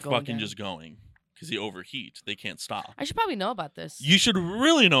wildly You're fucking down. just going. Because they overheat. They can't stop. I should probably know about this. You should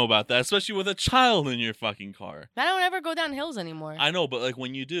really know about that, especially with a child in your fucking car. I don't ever go down hills anymore. I know, but like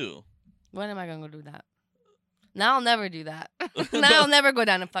when you do. When am I going to go do that? Now I'll never do that. Now I'll never go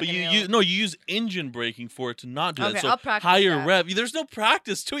down a fucking hill. You use engine braking for it to not do that. So I'll practice higher that. rev. There's no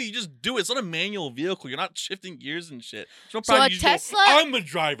practice to it. You just do it. It's not a manual vehicle. You're not shifting gears and shit. There's no So practice. a Tesla. I'm a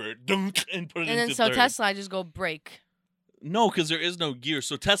driver. Dunk, and put it And then into so third. Tesla, I just go brake. No, because there is no gear.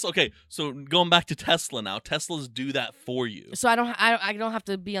 So Tesla. Okay, so going back to Tesla now. Teslas do that for you. So I don't have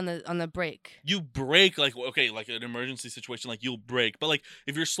to be on the brake. You brake like an emergency situation, like you'll brake, but like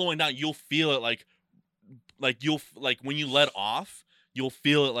if you're slowing down, you'll feel it like when you let off, you'll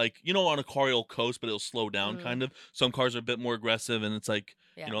feel it like on a car you'll coast, but it'll slow down kind of. Some cars are a bit more aggressive, and it's like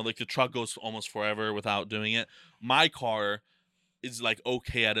like the truck goes almost forever without doing it. My car is like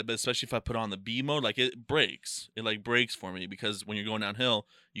okay at it, but especially if I put on the B mode, like it brakes. It like brakes for me because when you're going downhill,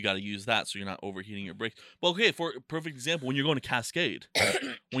 you got to use that so you're not overheating your brakes. But okay, for a perfect example, when you're going to Cascade,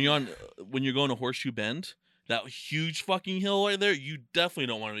 when you're going to Horseshoe Bend, that huge fucking hill right there, you definitely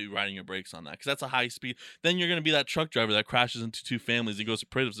don't want to be riding your brakes on that because that's a high speed. Then you're going to be that truck driver that crashes into 2 families and goes to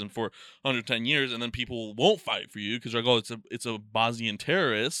prison for 110 years, and then people won't fight for you because they're like, oh, it's a Bosnian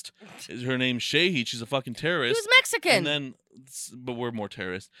terrorist. Her name's Shahid. She's a fucking terrorist. Who's Mexican? And then, but we're more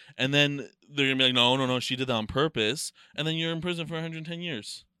terrorists. And then they're going to be like, no, she did that on purpose. And then you're in prison for 110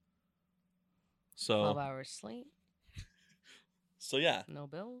 years. So 12 hours sleep. So yeah. No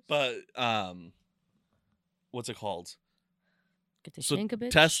bills. But what's it called? Get the So shank a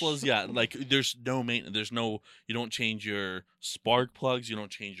bitch. Teslas, yeah, like there's no maintenance. You don't change your spark plugs. You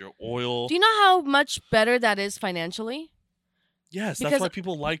don't change your oil. Do you know how much better that is financially? Yes, Because- that's why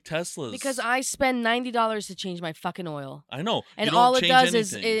people like Teslas. Because I spend $90 to change my fucking oil. I know. And you don't all it change does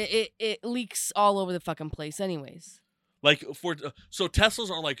is anything. it leaks all over the fucking place anyways. Like so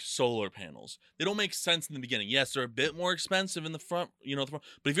Teslas are like solar panels. They don't make sense in the beginning. Yes, they're a bit more expensive in the front, but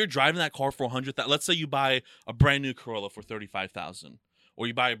if you're driving that car for $100,000, let's say you buy a brand new Corolla for $35,000, or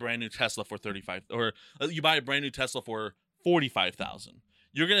you buy a brand new Tesla for $35,000, or you buy a brand new Tesla for $45,000.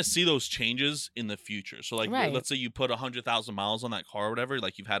 You're gonna see those changes in the future. So, like, Right. let's say you put 100,000 miles on that car or whatever,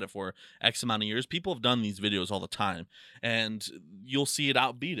 like you've had it for X amount of years. People have done these videos all the time, and you'll see it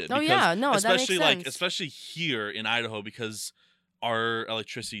outbeat it. Oh, yeah. No, that makes especially sense. especially here in Idaho because our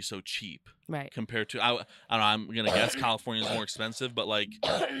electricity is so cheap Right. compared to I don't know. I'm gonna guess California is more expensive, but like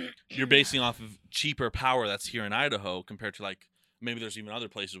you're basing off of cheaper power that's here in Idaho compared to like maybe there's even other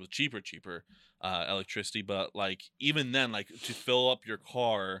places with cheaper electricity, but like even then, like to fill up your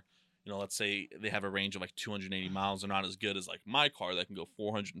car, let's say they have a range of like 280 miles. They're not as good as like my car that can go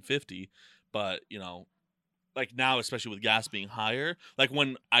 450, but like now, especially with gas being higher, like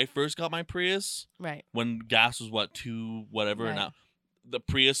when I first got my Prius, Right. when gas was what, 2 whatever, Right. now the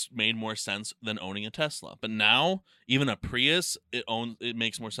Prius made more sense than owning a Tesla. But now even a Prius, it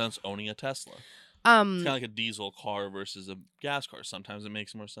makes more sense owning a Tesla. It's kind of like a diesel car versus a gas car. Sometimes it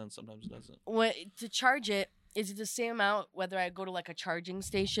makes more sense, sometimes it doesn't. To charge it, is it the same amount whether I go to like a charging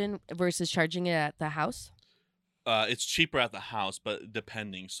station versus charging it at the house? It's cheaper at the house, but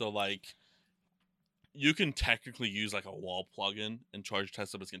depending. So like you can technically use like a wall plug-in and charge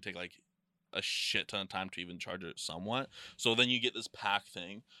Tesla, but it's gonna take like a shit ton of time to even charge it somewhat. So then you get this pack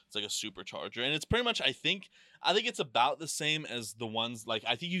thing. It's like a supercharger, and it's pretty much I think it's about the same as the ones like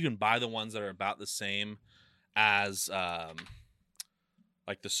I think you can buy the ones that are about the same as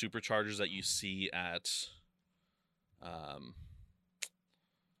like the superchargers that you see at I'm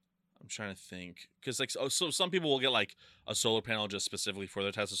trying to think because like so some people will get like a solar panel just specifically for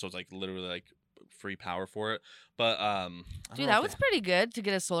their Tesla, so it's like literally like free power for it. But I don't Dude, know that if was pretty good to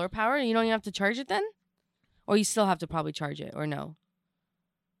get a solar power. You don't even have to charge it then, or you still have to probably charge it, or no?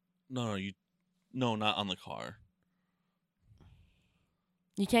 no, not on the car.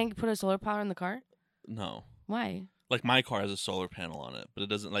 You can't put a solar power in the car. No, Why? like my car has a solar panel on it, but it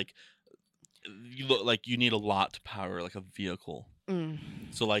doesn't like you look like you need a lot to power like a vehicle. Mm.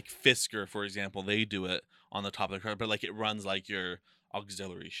 So like Fisker, for example, they do it on the top of the car, but like it runs like your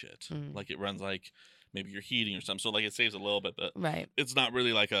auxiliary shit. Mm. Like it runs like maybe your heating or something. So like it saves a little bit, but Right. it's not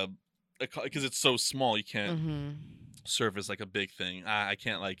really like a because it's so small you can't Mm-hmm. surface like a big thing. I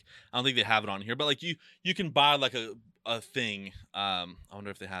can't like I don't think they have it on here, but like you can buy like a thing. I wonder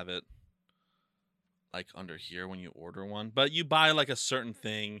if they have it like under here when you order one. But you buy like a certain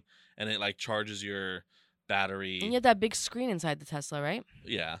thing and it like charges your battery. And you have that big screen inside the Tesla, right?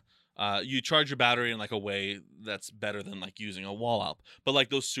 Yeah. You charge your battery in like a way that's better than like using a wall out. But like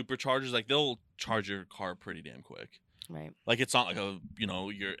those superchargers, like they'll charge your car pretty damn quick. Right. Like it's not like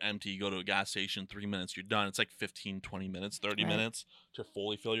you're empty, you go to a gas station, 3 minutes, you're done. It's like 15, 20 minutes, 30 Right. minutes to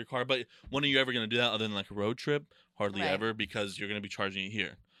fully fill your car. But when are you ever going to do that other than like a road trip? Hardly Right. ever, because you're going to be charging it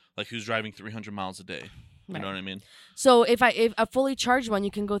here. Like who's driving 300 miles a day? You Right. know what I mean? So if a fully charged one,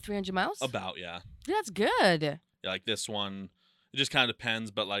 you can go 300 miles. About, yeah. Dude, that's good. Yeah, like this one, it just kind of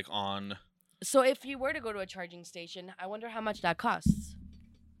depends, but like on... So if you were to go to a charging station, I wonder how much that costs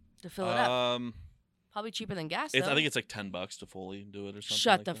to fill it up. Probably cheaper than gas. I though. think it's like $10 to fully do it or something.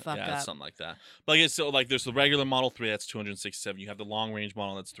 Shut like the that. fuck yeah, up. something like that. But like it's so like there's the regular Model 3 that's 267. You have the long range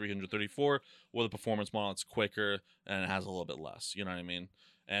model that's 334, or the performance model that's quicker and it has a little bit less. You know what I mean?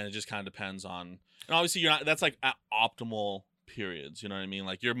 And it just kind of depends on. And obviously you're not. That's like at optimal periods. You know what I mean?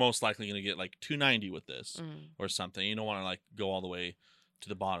 Like you're most likely gonna get like 290 with this or something. You don't want to like go all the way to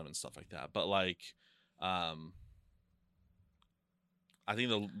the bottom and stuff like that. But like, I think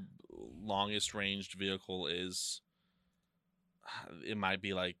the longest ranged vehicle is it might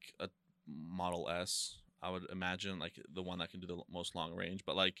be like a Model S, I would imagine, like the one that can do the most long range.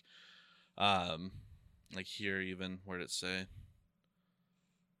 But like here, even where did it say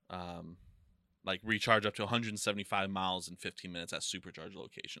like recharge up to 175 miles in 15 minutes at supercharge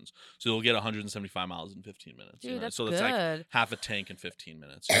locations, so you'll get 175 miles in 15 minutes. Dude, that's so good. that's like half a tank in 15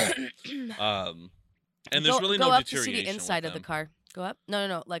 minutes. And there's really go no up to deterioration see the inside with of the them. car. Go up.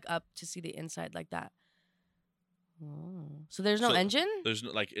 No. Like up to see the inside like that. Oh. So there's no So engine? There's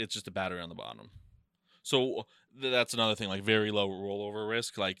no, like it's just a battery on the bottom. So that's another thing, like very low rollover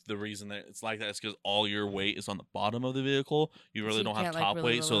risk. Like the reason that it's like that is because all your weight is on the bottom of the vehicle. You really you don't have can't, like, top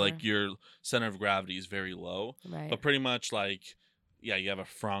really weight, so roll like over. your center of gravity is very low. Right. But pretty much like, yeah, you have a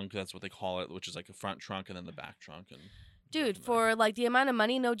frunk. That's what they call it, which is like a front trunk and then the back trunk. And Dude, for like the amount of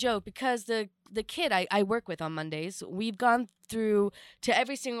money, no joke, because the kid I work with on Mondays, we've gone through to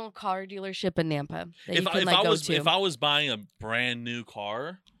every single car dealership in Nampa that you can like go to. if I was buying a brand new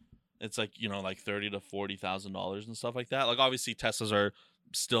car, it's like like $30,000 to $40,000 and stuff like that. Like obviously Teslas are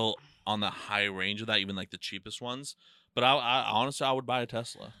still on the high range of that, even like the cheapest ones. But I honestly I would buy a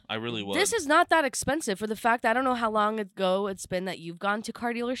Tesla. I really would. This is not that expensive for the fact that I don't know how long ago it's been that you've gone to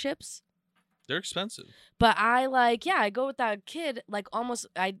car dealerships. They're expensive. But I I go with that kid, like almost,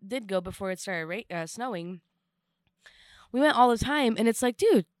 I did go before it started snowing. We went all the time, and it's like,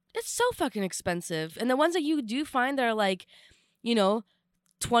 dude, it's so fucking expensive. And the ones that you do find that are like,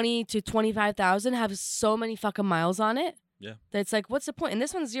 20 to 25,000 have so many fucking miles on it. Yeah. That it's like, what's the point? And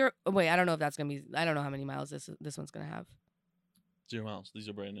this one's zero. Wait, I don't know if that's gonna be. I don't know how many miles this one's gonna have. 0 miles. These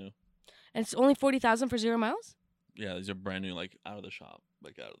are brand new. And it's only 40,000 for 0 miles. Yeah, these are brand new, like out of the shop,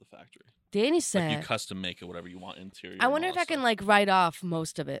 like out of the factory. Danny Like said. you custom make it, whatever you want, interior. I and wonder all if that I can stuff. like write off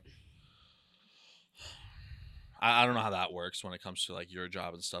most of it. I don't know how that works when it comes to like your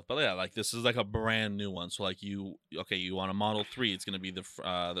job and stuff, but yeah, like this is like a brand new one. So like you want a Model 3, it's gonna be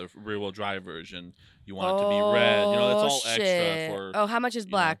the rear wheel drive version. You want it to be red. It's all extra shit. for. Oh, how much is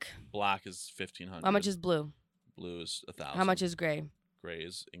black? Black is 1,500. How much is blue? blue is 1,000. How much is gray? Gray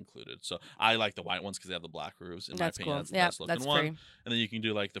is included. So I like the white ones because they have the black roofs. In That's my opinion, cool. that's the Yeah, best looking that's one. free. And then you can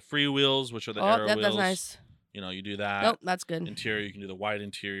do like the free wheels, which are the Oh, arrow yep, wheels. that's nice. You do that. Nope, that's good. Interior, you can do the white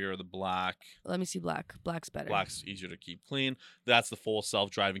interior or the black. Let me see black. Black's better. Black's easier to keep clean. That's the full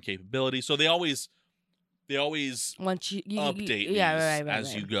self-driving capability. So they they always Once you update these right,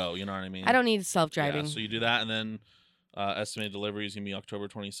 as you go. You know what I mean? I don't need self-driving. Yeah, so you do that, and then estimated delivery is gonna be October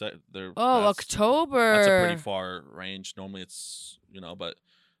 22nd. Oh, October. That's a pretty far range. Normally it's but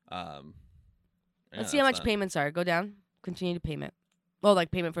Let's see how much payments are. Go down. Continue to payment. Well,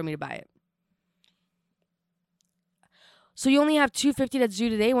 like payment for me to buy it. So you only have $250 that's due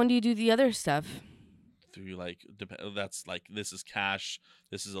today. When do you do the other stuff? Through that's like this is cash.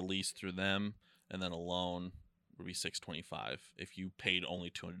 This is a lease through them, and then a loan would be $625 if you paid only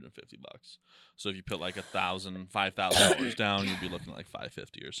 $250. So if you put like $5,000 down, you'd be looking at like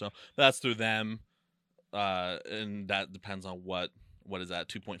 $550 or so. That's through them, and that depends on what is that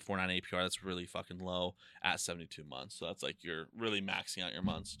 2.49 APR. That's really fucking low at 72 months. So that's like you're really maxing out your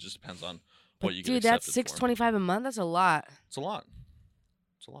months. It just depends on what you get accepted. Dude, that's $625 a month. That's a lot. It's a lot.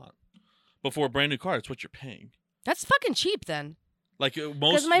 It's a lot. But for a brand new car, it's what you're paying. That's fucking cheap then. Like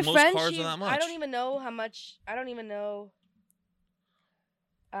most cars are that much. I don't even know how much. I don't even know.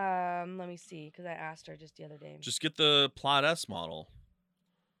 Let me see, because I asked her just the other day. Just get the Plaid S model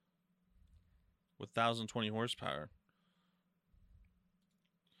with 1,020 horsepower.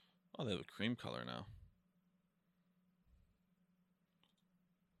 Oh, they have a cream color now.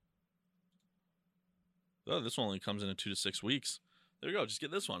 Oh, this one only comes in 2 to 6 weeks. There you go. Just get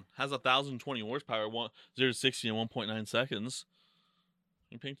this one. Has 1,020 horsepower, 0 to 60 in 1.9 seconds.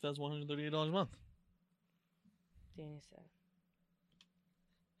 You're paying $1,138 a month.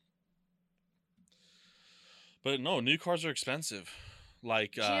 But no, new cars are expensive.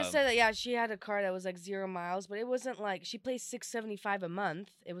 Like she just said that she had a car that was like 0 miles, but it wasn't like she pays $675 a month.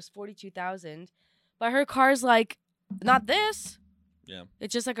 It was $42,000, but her car's like not this. Yeah,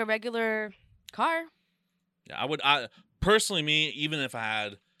 it's just like a regular car. Yeah, I personally, me, even if I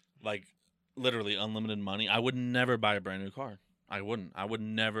had like literally unlimited money, I would never buy a brand new car. I wouldn't. I would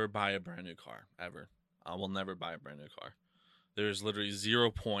never buy a brand new car ever. I will never buy a brand new car. There's literally 0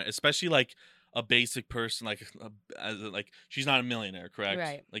 point, especially like a basic person, like she's not a millionaire, correct?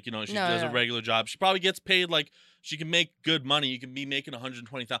 Right. Like she does a regular job. She probably gets paid like she can make good money. You can be making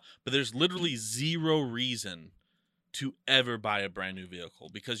 $120,000, but there's literally 0 reason to ever buy a brand new vehicle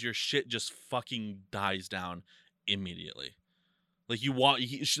because your shit just fucking dies down immediately. Like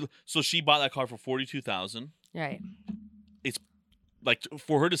so she bought that car for $42,000. Right. It's like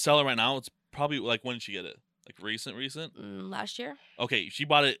for her to sell it right now. It's probably like, when did she get it? Like recent? Last year. Okay, she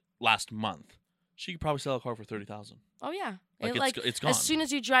bought it last month. She could probably sell a car for $30,000. Oh yeah, it's gone. As soon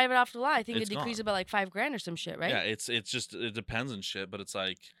as you drive it off the lot, I think it decreases gone. about like $5,000 or some shit, right? Yeah, it's just it depends on shit, but it's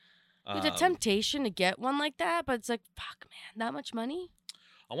like There's a temptation to get one like that, but it's like, fuck, man, that much money.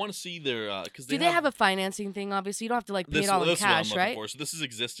 I want to see their because they have a financing thing. Obviously, you don't have to like pay it all in cash, right? So this is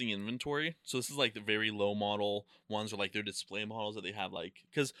existing inventory. So this is like the very low model ones, or like their display models that they have, like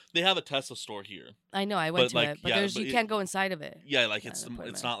because they have a Tesla store here. I know, I went to it, but you can't go inside of it. Yeah, like it's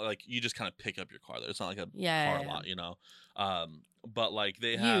not like you just kind of pick up your car there. It's not like a car lot, you know. But like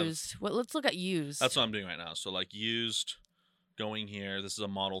they have used. Well, let's look at used. That's what I'm doing right now. So like used, going here. This is a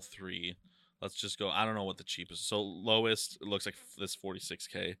Model 3. Let's just go. I don't know what the cheapest. So lowest, it looks like this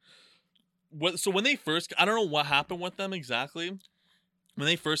 $46K. So when they first, I don't know what happened with them exactly. When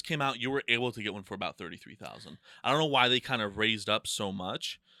they first came out, you were able to get one for about $33,000. I don't know why they kind of raised up so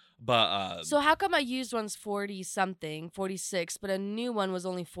much, but so how come a used one's 40 something, 46, but a new one was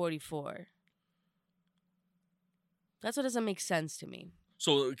only 44? That's what doesn't make sense to me.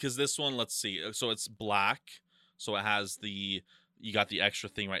 So because this one, let's see. So it's black. So it has you got the extra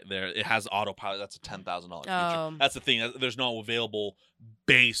thing right there. It has autopilot. That's a $10,000 feature. That's the thing. There's no available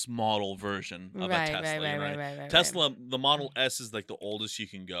base model version of a Tesla. Right. Tesla, the Model S is like the oldest you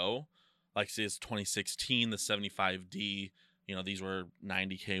can go. Like say it's 2016, the 75D. You know, these were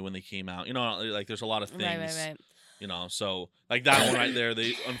 $90K when they came out. You know, like there's a lot of things. Right. You know, so like that one right there.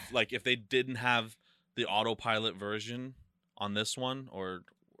 They like if they didn't have the autopilot version on this one or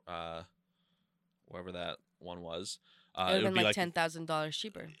wherever that one was. It would be like $10,000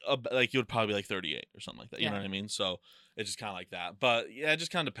 cheaper. Like it would probably be like 38 or something like that. You know what I mean? So it's just kind of like that. But yeah, it just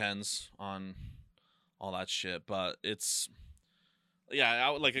kind of depends on all that shit. But it's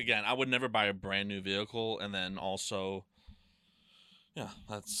I would never buy a brand new vehicle, and then also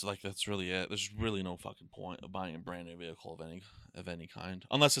that's really it. There's really no fucking point of buying a brand new vehicle of any kind,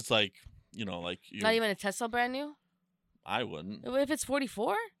 unless it's like like not even a Tesla brand new. I wouldn't. If it's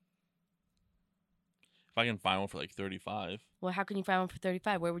 44. If I can find one for like 35. Well, how can you find one for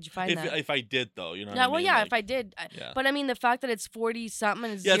 35? Where would you find that? If I did, though, you know. Yeah, well, if I did. Yeah. But I mean, the fact that it's 40 something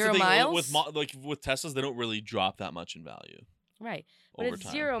and it's 0 miles. With Teslas, they don't really drop that much in value. Right, but it's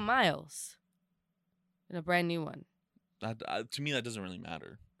time. 0 miles in a brand new one. That to me, that doesn't really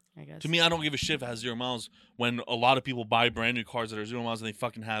matter. I guess. To me, I don't give a shit if it has 0 miles when a lot of people buy brand new cars that are 0 miles and they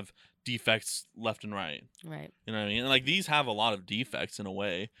fucking have defects left and right. Right. You know what I mean? And like these have a lot of defects in a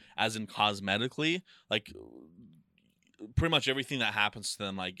way, as in cosmetically. Like pretty much everything that happens to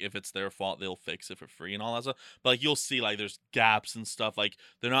them, like if it's their fault, they'll fix it for free and all that stuff. But like you'll see like there's gaps and stuff. Like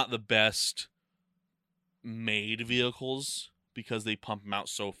they're not the best made vehicles because they pump them out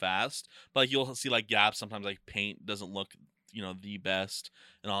so fast. But like you'll see like gaps sometimes, like paint doesn't look, the best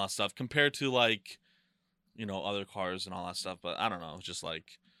and all that stuff compared to like, other cars and all that stuff. But I don't know, it's just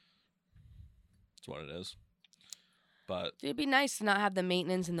like it's what it is. But It'd be nice to not have the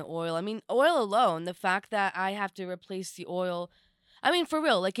maintenance and the oil. I mean, oil alone, the fact that I have to replace the oil. I mean, for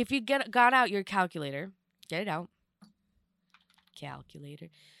real, like if you got out your calculator, get it out. Calculator.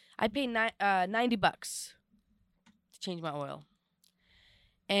 I pay $90 to change my oil.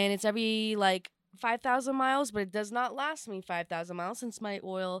 And it's every like 5,000 miles, but it does not last me 5,000 miles since my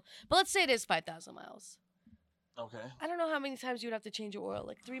oil. But let's say it is 5,000 miles. okay, I don't know how many times you would have to change your oil.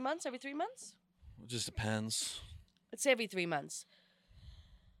 Like 3 months? Every 3 months? it just depends. Let's say every 3 months.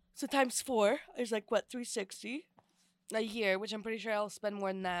 So times 4 is like what, 360 a year, which I'm pretty sure I'll spend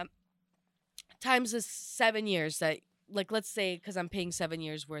more than that. Times the 7 years that, like, let's say, because I'm paying 7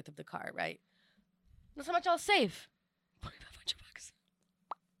 years worth of the car, right? That's how much I'll save. $4,500.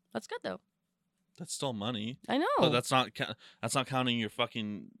 That's good though. That's still money. I know. But that's not counting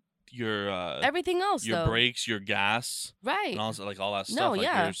your everything else your though. brakes, your gas, Right. and all that stuff. No, like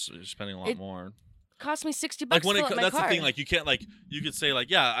yeah. you're spending a lot It more. Cost me $60 Like when to fill up my that's car. the thing. Like you can't you could say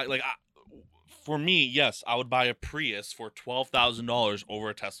for me, yes, I would buy a Prius for $12,000 over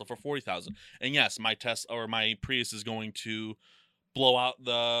a Tesla for $40,000. And yes, my Prius is going to blow out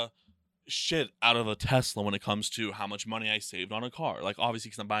the shit out of a Tesla when it comes to how much money I saved on a car. Like obviously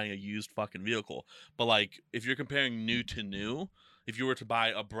because I'm buying a used fucking vehicle. But like if you're comparing new to new, if you were to buy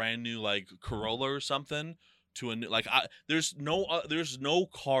a brand new like Corolla or something to a new there's no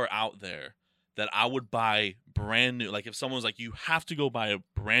car out there that I would buy brand new. Like if someone was like, you have to go buy a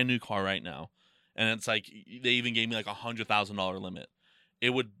brand new car right now, and it's like they even gave me like $100,000 limit, it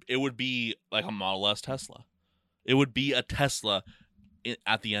would be like a Model S Tesla. It would be a Tesla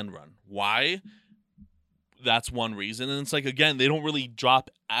at the end run. Why? That's one reason. And it's like, again, they don't really drop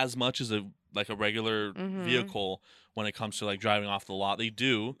as much as a regular vehicle when it comes to like driving off the lot. They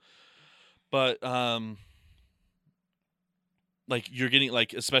do, but like you're getting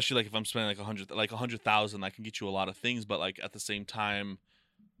like, especially like if I'm spending like 100,000, I can get you a lot of things. But like at the same time,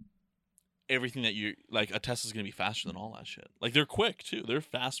 everything that you like, a Tesla's gonna be faster than all that shit. Like they're quick too. They're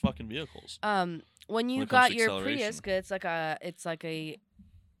fast fucking vehicles. When you got your Prius, 'cause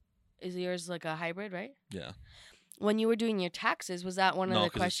is yours like a hybrid, right? Yeah. When you were doing your taxes, was that one of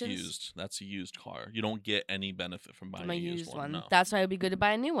the questions? It's used. That's a used car. You don't get any benefit from buying a used one. No. That's why it would be good to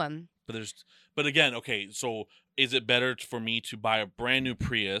buy a new one. But again, okay, so is it better for me to buy a brand new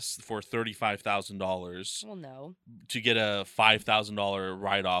Prius for $35,000? Well, no. To get a $5,000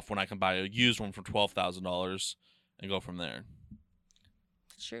 write-off when I can buy a used one for $12,000 and go from there?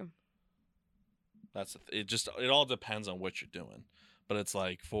 It's true. It all depends on what you're doing. But it's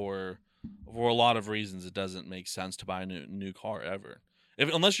like for a lot of reasons, it doesn't make sense to buy a new car ever.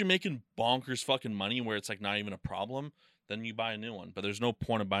 Unless you're making bonkers fucking money where it's like not even a problem, then you buy a new one. But there's no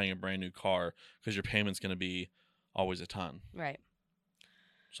point of buying a brand new car because your payment's going to be always a ton. Right.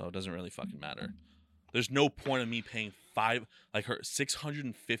 So it doesn't really fucking matter. There's no point of me paying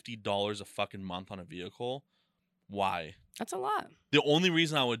 $650 a fucking month on a vehicle. Why? That's a lot. The only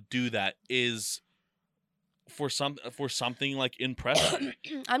reason I would do that is for something like impressive.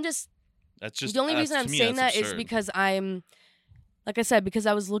 That's just the only reason I'm saying that absurd. is because I'm, like I said, because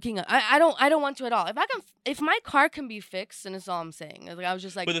I was looking at, I don't want to at all. If my car can be fixed, then it's all I'm saying. Like I was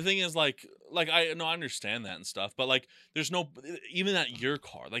just like. But the thing is, like I understand that and stuff, but like there's no, even at your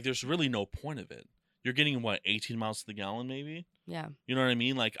car, like there's really no point of it. You're getting 18 miles to the gallon, maybe. Yeah. You know what I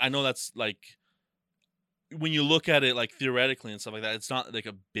mean? Like I know that's like, when you look at it like theoretically and stuff like that, it's not like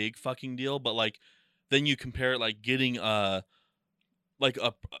a big fucking deal, but like. Then you compare it like getting I'm just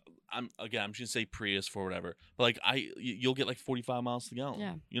gonna say Prius for whatever, but like you'll get like 45 miles to the gallon.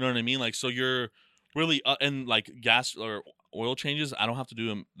 Yeah. You know what I mean? Like so you're really and like gas or oil changes, I don't have to do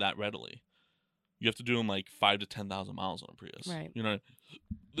them that readily. You have to do them like 5,000 to 10,000 miles on a Prius. Right. You know,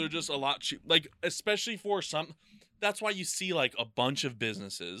 they're just a lot cheap. Like especially for some, that's why you see like a bunch of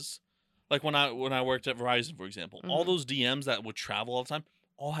businesses, like when I worked at Verizon, for example, all those DMs that would travel all the time.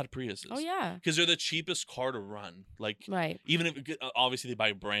 All had Priuses. Oh yeah, because they're the cheapest car to run. Like, right. Even if obviously they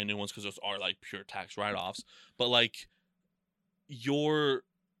buy brand new ones because those are like pure tax write-offs, but like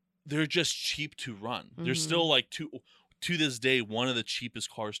they're just cheap to run. They're still like to this day one of the cheapest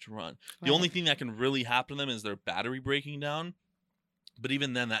cars to run. The Right. only thing that can really happen to them is their battery breaking down. But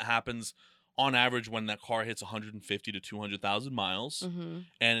even then, that happens on average when that car hits 150 to 200,000 miles, Mm-hmm.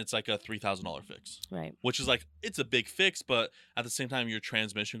 and it's like a $3,000 fix, Right. which is like, it's a big fix, but at the same time, your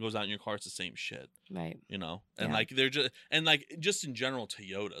transmission goes out in your car. It's the same shit, Right. you know. And Yeah. like they're just, and like just in general,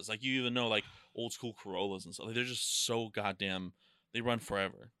 Toyotas, like you even know like old school Corollas and stuff. Like, they're just so goddamn. They run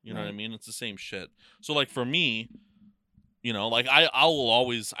forever. You know what I Right. mean? It's the same shit. So like for me, you know, like I will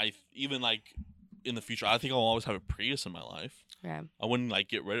always, even like in the future, I think I'll always have a Prius in my life. Yeah. I wouldn't like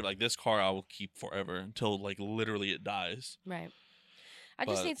get rid of like this car. I will keep forever until like literally it dies. Right. I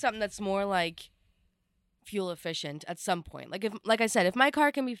just But- need something that's more like fuel efficient at some point. Like I said, if my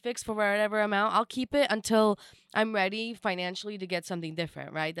car can be fixed for whatever amount, I'll keep it until I'm ready financially to get something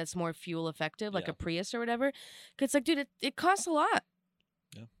different, right? That's more fuel effective, like Yeah. a Prius or whatever. Cause like, dude, it costs a lot.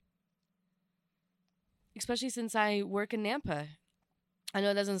 Yeah. Especially since I work in Nampa. I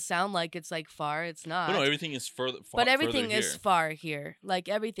know it doesn't sound like it's like far. It's not. But no, everything is further. But everything further is here. far here. Like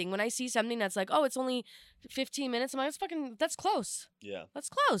everything. When I see something that's like, oh, it's only 15 minutes, I'm like, that's close. Yeah. That's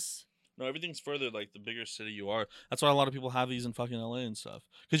close. No, everything's further. Like the bigger city you are, that's why a lot of people have these in fucking LA and stuff.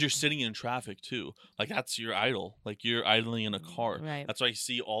 Because you're sitting in traffic too. Like that's your idle. Like you're idling in a car. Right. That's why you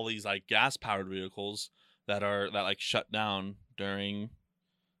see all these like gas powered vehicles that like shut down during,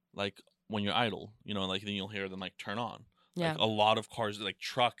 like when you're idle. You know, like then you'll hear them like turn on. Yeah. Like a lot of cars, like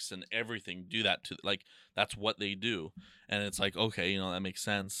trucks and everything, do that to like that's what they do, and it's like okay, you know that makes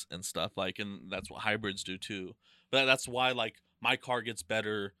sense and stuff like, and that's what hybrids do too. But that's why like my car gets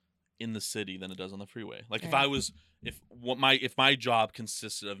better in the city than it does on the freeway. Like Right. if my job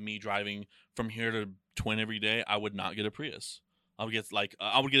consisted of me driving from here to Twin every day, I would not get a Prius. I would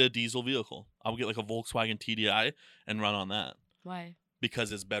get a diesel vehicle. I would get like a Volkswagen TDI and run on that Why?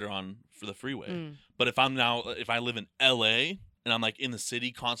 because it's better for the freeway. Mm. But if I live in LA and I'm like in the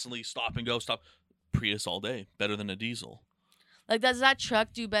city constantly stop and go, Prius all day, better than a diesel. Like, does that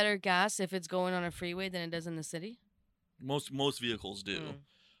truck do better gas if it's going on a freeway than it does in the city? Most vehicles do.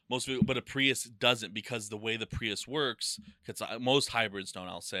 Mm. But a Prius doesn't, because the way the Prius works, most hybrids don't,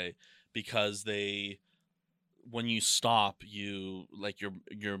 I'll say, because when you stop, you like your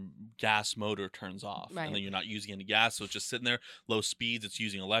gas motor turns off, Right. and then you're not using any gas, so it's just sitting there. Low speeds, it's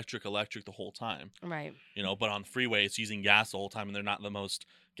using electric the whole time. Right. You know, but on the freeway, it's using gas the whole time, and they're not the most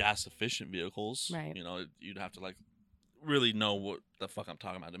gas efficient vehicles. Right. You know, you'd have to like really know what the fuck I'm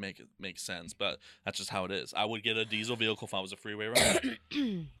talking about to make it make sense, but that's just how it is. I would get a diesel vehicle if I was a freeway rider.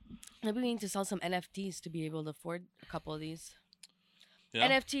 Maybe we need to sell some NFTs to be able to afford a couple of these. Yeah.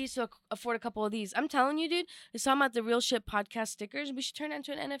 NFTs to afford a couple of these. I'm telling you, dude, it's talking about the Real Shit podcast stickers. We should turn that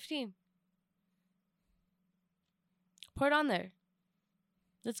into an NFT. Put it on there.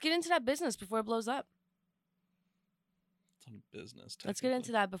 Let's get into that business before it blows up. It's on business. Let's get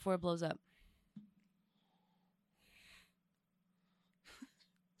into that before it blows up.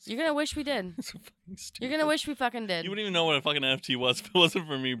 You're going to wish we did. It's so fucking stupid. You're going to wish we fucking did. You wouldn't even know what a fucking NFT was if it wasn't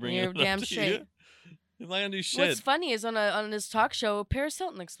for me bringing You're it up damn to straight. you. I'm not gonna do shit. What's funny is on this talk show, Paris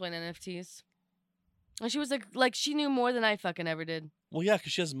Hilton explained NFTs. And she was like she knew more than I fucking ever did. Well, yeah,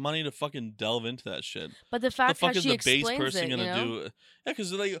 because she has money to fucking delve into that shit. But the The fact how fuck is she the base explains person it, gonna you know? do? Yeah,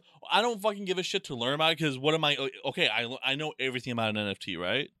 because like I don't fucking give a shit to learn about it. Because what am I? Okay, I know everything about an NFT,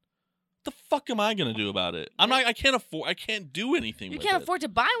 right? The fuck am I gonna do about it? I'm not. I can't afford. I can't do anything. You with can't it. afford to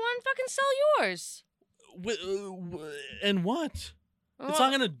buy one. Fucking sell yours. And what? It's Well,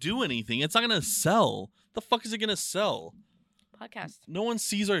 not gonna do anything. It's not gonna sell. The fuck is it gonna sell? podcast. No one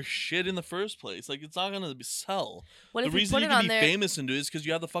sees our shit in the first place. Like it's not gonna sell. What The if you reason put you it can on be there? famous and do it is because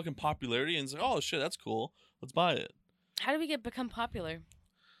you have the fucking popularity, and it's like, oh shit, that's cool. Let's buy it. How do we become popular?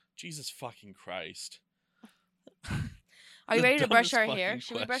 Jesus fucking Christ. Are you The ready to brush dumbest our fucking hair?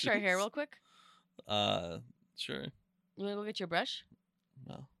 Should we brush our hair questions. real quick? Sure. You wanna go get your brush?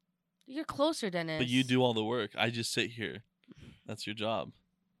 No. You're closer, Dennis. But you do all the work. I just sit here. That's your job.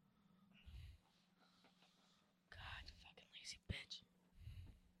 God, fucking lazy bitch.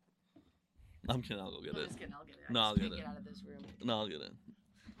 I'm kidding. I'll go get I'm it. just kidding. I'll get it. No, I I'll just get can't it. get out of this room. No, I'll get it. Let's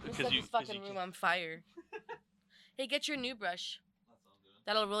Because set you- this 'cause fucking you room can't- on fire. Hey, get your new brush. That's all good.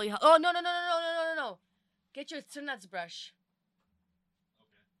 That'll really help. Oh no! Get your nuts brush. Okay.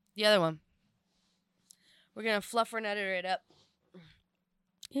 The other one. We're gonna fluff and edit it up.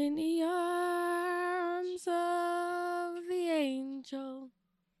 In the arms of the angel,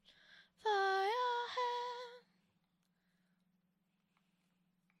 fly ahead.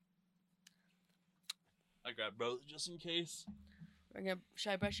 I grabbed both just in case.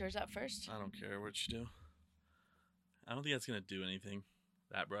 Should I brush yours out first? I don't care what you do. I don't think that's gonna do anything.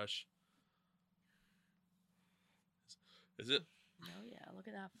 That brush. Is it? Oh yeah, look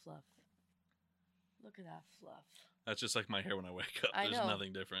at that fluff. Look at that fluff. That's just like my hair when I wake up. I There's know.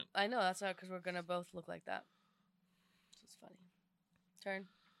 nothing different. I know that's not because we're gonna both look like that. This is funny. Turn.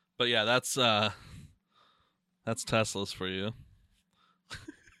 But yeah, that's Tesla's for you.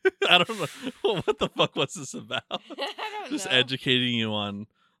 I don't know. What the fuck was this about? I don't Just know. educating you on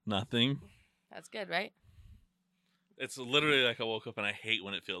nothing. That's good, right? It's literally like I woke up and I hate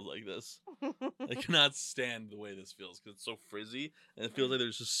when it feels like this. I cannot stand the way this feels because it's so frizzy and it feels like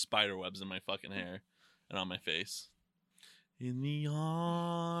there's just spider webs in my fucking hair and on my face. In the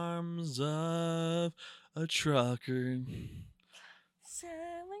arms of a trucker.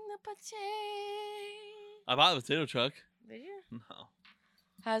 Selling the potato. I bought a potato truck. Did you? No.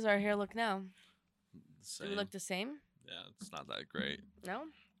 How's our hair look now? Same. Do we look the same? Yeah, it's not that great. No?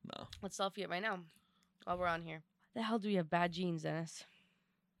 No. Let's selfie it right now while we're on here. The hell do we have bad genes, Dennis?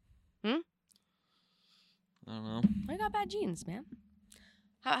 I don't know. I got bad genes, man.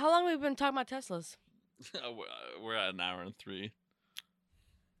 How long have we been talking about Teslas? We're at an hour and 3.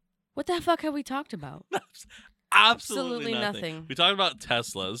 What the fuck have we talked about? Absolutely nothing. We talked about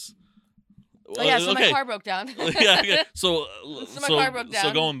Teslas. Oh yeah, so okay. my car broke down. Yeah, okay. So my car broke So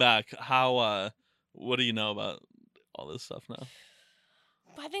down. going back, how what do you know about all this stuff now?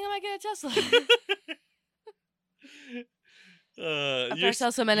 I think I might get a Tesla. After I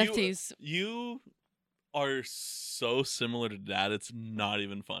sell some NFTs. You are so similar to Dad. It's not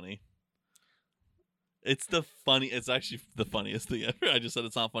even funny. It's actually the funniest thing ever. I just said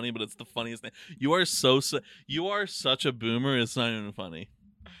it's not funny, but it's the funniest thing. You are such a boomer. It's not even funny.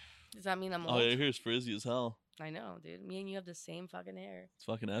 Does that mean I'm Oh, old? your hair's frizzy as hell. I know, dude. Me and you have the same fucking hair. It's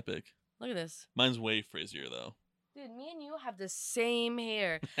fucking epic. Look at this. Mine's way frizzier though. Dude, me and you have the same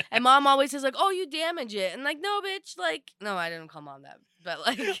hair. And Mom always says, like, oh, you damage it. And like, no, bitch. Like, no, I didn't call Mom that. But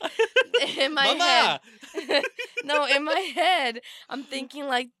like, in my Mama! head. No, in my head, I'm thinking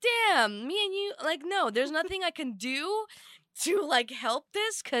like, damn, me and you, like, no, there's nothing I can do to like help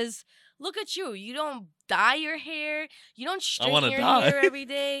this. Because look at you. You don't dye your hair. You don't straighten your hair every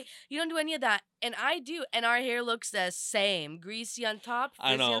day. You don't do any of that. And I do. And our hair looks the same. Greasy on top,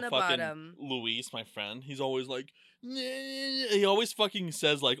 frizzy on the fucking bottom. Luis, my friend, he's always like, he always fucking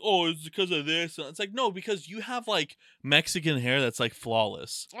says like, oh, it's because of this. It's like, no, because you have like Mexican hair that's like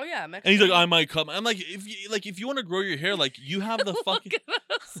flawless. Oh yeah, And he's like, I might cut. I'm like, if you want to grow your hair, like you have the fucking.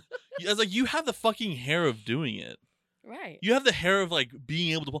 I was like, you have the fucking hair of doing it. Right. You have the hair of like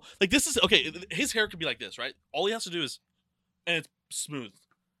being able to pull. Like this is okay. His hair could be like this, right? All he has to do is, and it's smooth.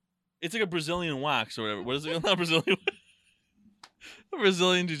 It's like a Brazilian wax or whatever. What is it? Not Brazilian.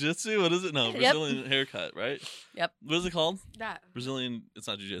 Brazilian jiu-jitsu? What is it? No, Yep. Brazilian haircut, right? Yep. What is it called? That. Brazilian. It's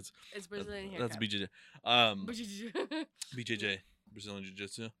not jiu-jitsu. It's Brazilian haircut. That's BJJ. BJJ. Brazilian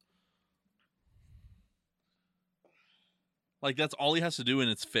jiu-jitsu. Like that's all he has to do, and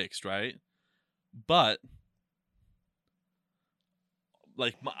it's fixed, right? But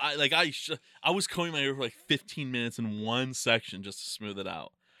like I was combing my hair for like 15 minutes in one section just to smooth it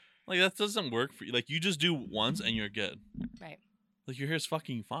out. Like that doesn't work for you. Like you just do once and you're good. Right. Like your hair's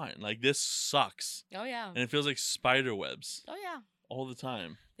fucking fine. Like this sucks. Oh yeah. And it feels like spider webs Oh yeah. all the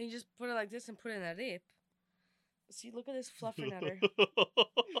time. Then you just put it like this and put it in a dip. See, look at this fluffer nutter.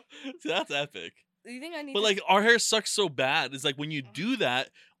 See, that's epic. Do you think I need? But to... like our hair sucks so bad. It's like when you do that,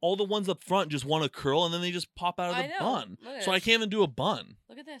 all the ones up front just want to curl and then they just pop out of the bun. So I can't even do a bun.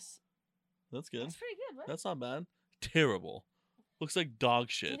 Look at this. That's good. That's pretty good, right? That's not bad. Terrible. Looks like dog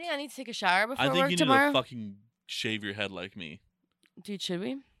Do shit. you think I need to take a shower before I think work you tomorrow? need to fucking shave your head like me. Dude, should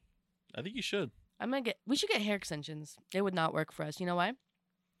we? I think you should. We should get hair extensions. They would not work for us. You know why?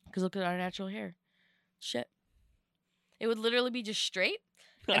 Because look at our natural hair. Shit. It would literally be just straight.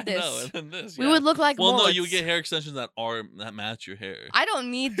 And this. I know, and then this. We yeah. would look like Well, no, mullets. you would get hair extensions that match your hair. I don't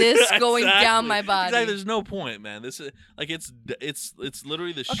need this going down my body. Exactly. There's no point, man. This is like it's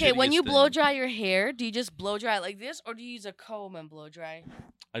literally the Okay, when you shittiest blow thing. dry your hair, do you just blow dry it like this, or do you use a comb and blow dry?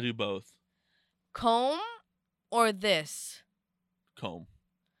 I do both. Comb or this? Comb.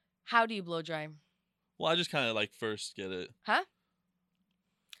 How do you blow dry? Well, I just kind of like first get it. Huh?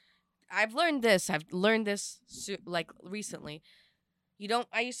 I've learned this. Like recently.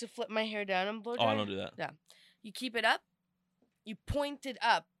 I used to flip my hair down and blow dry. Oh, I don't do that. Yeah. You keep it up. You point it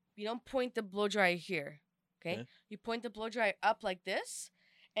up. You don't point the blow dryer here. Okay? You point the blow dryer up like this.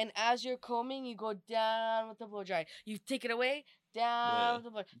 And as you're combing, you go down with the blow dryer. You take it away, down with the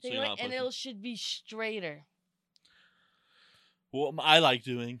blow dryer. Take it away, and it should be straighter. What I like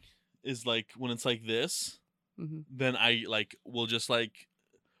doing is like when it's like this, then I like will just like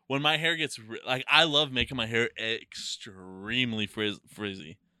when my hair gets like I love making my hair extremely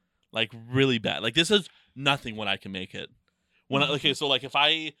frizzy, like really bad. Like this is nothing when I can make it. Okay, so like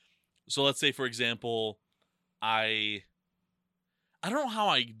so let's say for example, I don't know how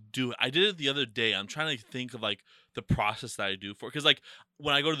I do it. I did it the other day. I'm trying to think of like the process that I do for, because like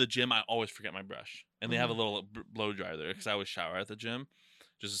when I go to the gym, I always forget my brush, and they have a little blow dryer there because I always shower at the gym,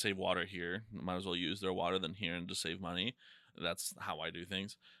 just to save water here. Might as well use their water than here and just save money. That's how I do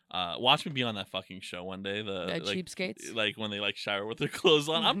things. Watch me be on that fucking show one day. The like, cheapskates. like when they like shower with their clothes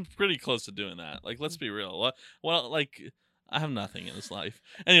on. I'm pretty close to doing that. Like, let's be real. Well, like I have nothing in this life.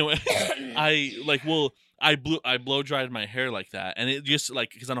 Anyway, I blow dried my hair like that, and it just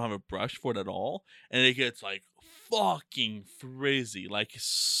like, because I don't have a brush for it at all, and it gets like fucking frizzy, like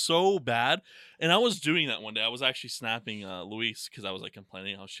so bad. And I was doing that one day. I was actually snapping Luis because I was like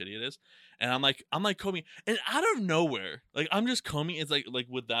complaining how shitty it is, and I'm like combing, and out of nowhere, like I'm just combing. It's like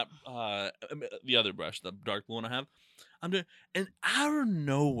with that the other brush, the dark blue one I have, I'm doing, and out of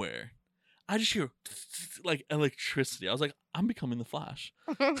nowhere, I just hear like electricity. I was like, I'm becoming the Flash.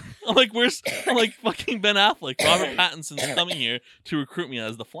 I'm like fucking Ben Affleck. Robert Pattinson's coming here to recruit me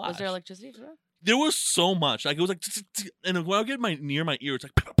as the Flash. Was there electricity for that? There was so much. Like it was like, and when I get near my ear, it's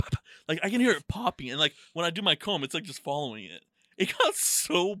like I can hear it popping. And like when I do my comb, it's like just following it. It got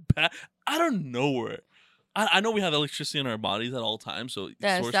so bad out of nowhere. I know we have electricity in our bodies at all times, so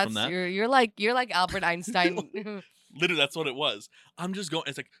source from that. You're like Albert Einstein. Literally, that's what it was. I'm just going.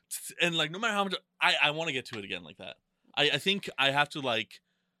 It's like, and like no matter how much I want to get to it again like that. I think I have to like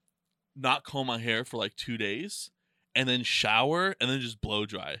not comb my hair for like 2 days, and then shower, and then just blow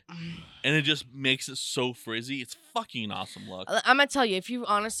dry, and it just makes it so frizzy. It's fucking awesome look. I'm gonna tell you, if you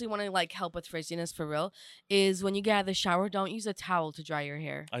honestly want to like help with frizziness for real, is when you get out of the shower, don't use a towel to dry your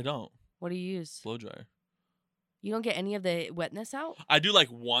hair. I don't. What do you use? Blow dryer. You don't get any of the wetness out? I do like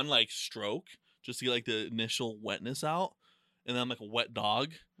one like stroke just to get like the initial wetness out, and then I'm like a wet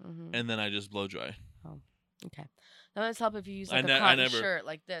dog, and then I just blow dry. Oh, okay. That does help if you use like a cotton shirt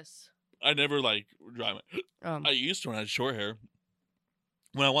like this. I never like dry my. I used to when I had short hair.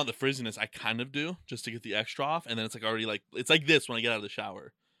 When I want the frizziness, I kind of do just to get the extra off, and then it's like already like it's like this when I get out of the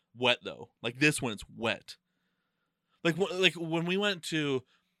shower, wet though. Like this when it's wet. Like when we went to,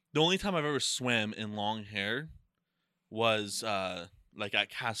 the only time I've ever swam in long hair was like at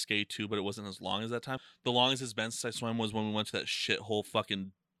Cascade 2, but it wasn't as long as that time. The longest it's been since I swam was when we went to that shithole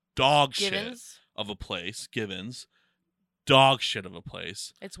fucking dog shit of a place, Givens. Dog shit of a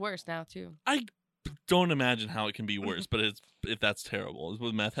place. It's worse now too. I don't imagine how it can be worse, but if that's terrible.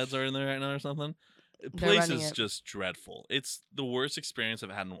 With meth heads are in there right now or something. Place is just dreadful. It's the worst experience I've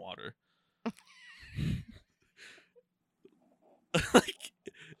had in water. Like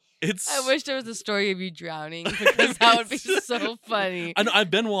it's. I wish there was a story of you drowning because that would be so funny. I know, I've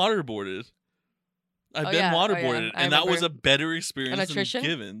been waterboarded. Waterboarded, and that was a better experience than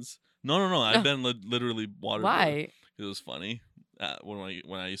Givens. No. I've been literally waterboarded. Why? It was funny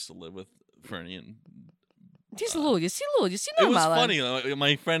when I used to live with Fernie and. You see, no, it was funny.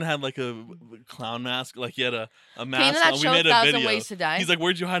 My friend had like a clown mask, like he had a mask. On. We made a video. Ways to Die? He's like,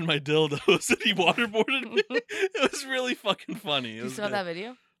 "Where'd you hide my dildos?" And he waterboarded me. It was really fucking funny. You saw that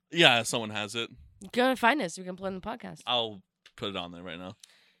video? Yeah, someone has it. Go and find us. We can play in the podcast. I'll put it on there right now.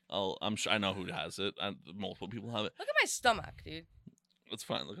 I'm sure I know who has it. Multiple people have it. Look at my stomach, dude. It's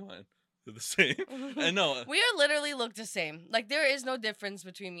fine. Look at mine. They're the same. I know. We are literally look the same. Like there is no difference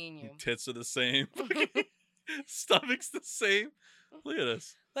between me and you. Tits are the same. Stomach's the same. Look at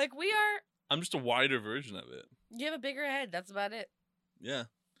us. Like we are. I'm just a wider version of it. You have a bigger head. That's about it. Yeah.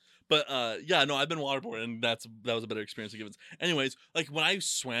 But yeah, no, I've been waterboarded, and that was a better experience than Givens. Anyways, like when I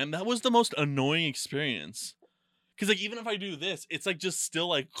swam, that was the most annoying experience. Cause like even if I do this, it's like just still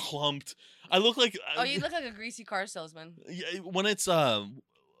like clumped. I look like. Oh, you look like a greasy car salesman. Yeah, when it's that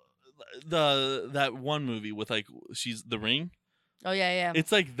one movie with like she's The Ring. Oh yeah.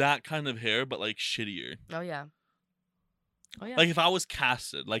 It's like that kind of hair, but like shittier. Oh yeah. Like if I was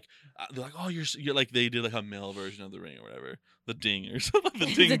casted, like they're like, oh, you're like they did like a male version of The Ring or whatever, The Ding or something,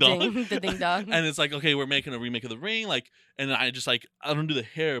 the Ding Dong, the Ding Dong. And it's like, okay, we're making a remake of The Ring, like, and I just like I don't do the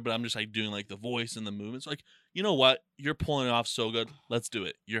hair, but I'm just like doing like the voice and the movements. Like, you know what? You're pulling it off so good. Let's do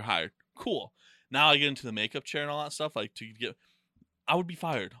it. You're hired. Cool. Now I get into the makeup chair and all that stuff. Like I would be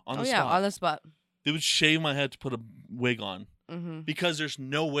fired on the spot. On the spot. They would shave my head to put a wig on because there's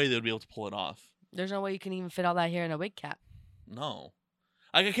no way they would be able to pull it off. There's no way you can even fit all that hair in a wig cap. No.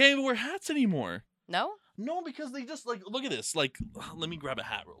 Like I can't even wear hats anymore. No? No, because they just like look at this. Like let me grab a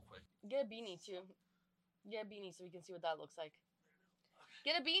hat real quick. Get a beanie too. Get a beanie so we can see what that looks like.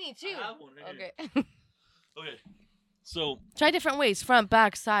 Get a beanie too. I have one right here. Okay. So try different ways, front,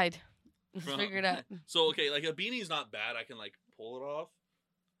 back, side. Let's figure it out. So okay, like a beanie's not bad. I can like pull it off.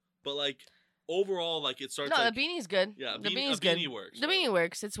 But like overall, like it starts. No, like, the beanie's good. Yeah, the a beanie's good. beanie works. The right? beanie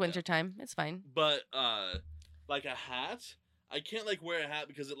works. It's wintertime. It's fine. But like a hat, I can't like wear a hat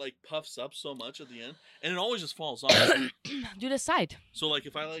because it like puffs up so much at the end, and it always just falls off. Do the side. So like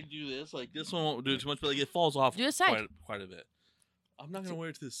if I like do this, like this one won't do too much, but like it falls off. Do the side. quite a bit. I'm not gonna wear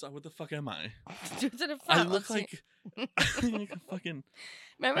it to the side. What the fuck am I? Do it to the I front. look Let's see. like I look like a fucking.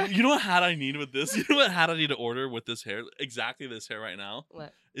 Remember? You know what hat I need with this? You know what hat I need to order with this hair? Exactly this hair right now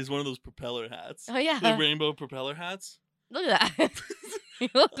What? is one of those propeller hats. Oh yeah. The rainbow propeller hats. Look at that. You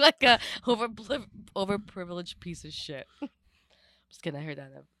look like a overprivileged piece of shit. Just kidding. I heard that.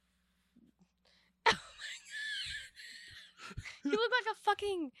 Oh my god. You look like a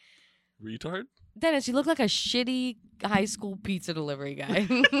fucking Retard. Dennis. You look like a shitty high school pizza delivery guy.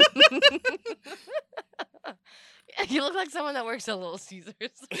 You look like someone that works at Little Caesars.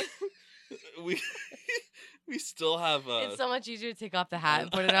 we still have. It's so much easier to take off the hat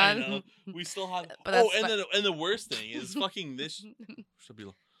and put it I on. know. We still have. But that's and the worst thing is fucking this. Should be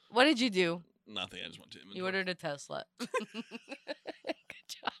What did you do? nothing. I just went to inventory. You ordered a Tesla. Good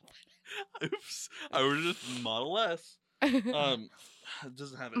job. Oops. I ordered a Model S. It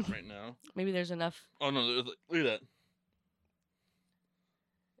doesn't have it right now. Maybe there's enough. Oh no! Look at that.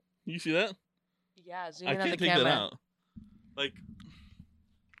 You see that? Yeah, zoom I in on the can't take camera. that out. Like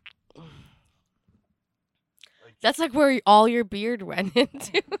That's like where all your beard went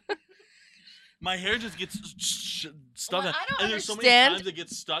into. my hair just gets stuck Well, on, I don't and there's so many understand. times it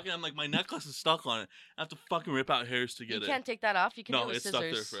gets stuck, and I'm like, my necklace is stuck on it. I have to fucking rip out hairs to You get it. can't take that off. You can No, do it with it's stuck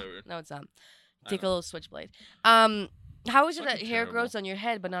scissors. there forever. No, it's not. I Take a know. little switchblade. How is it that Fucking hair terrible. grows on your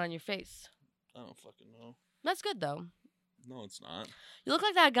head but not on your face? I don't fucking know. That's good though. No, it's not. You look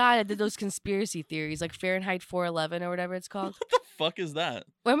like that guy that did those conspiracy theories, like Fahrenheit 411 or whatever it's called. What the fuck is that?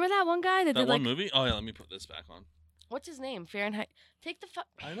 Remember that one guy that That did one like movie? Oh yeah, let me put this back on. what's his name? Fahrenheit. Take the fuck.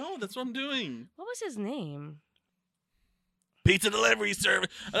 I know, that's what I'm doing. What was his name? Pizza delivery service.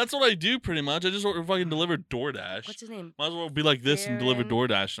 That's what I do pretty much. I just fucking deliver DoorDash. What's his name? Might as well be like this and deliver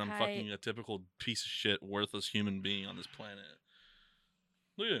DoorDash, and I'm Fahrenheit- fucking a typical piece of shit, worthless human being on this planet.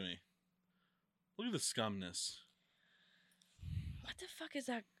 Look at me. Look at the scumness. What the fuck is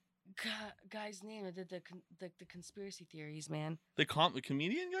that guy's name that did the conspiracy theories, man? The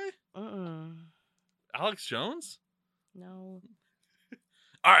comedian guy? Alex Jones? No.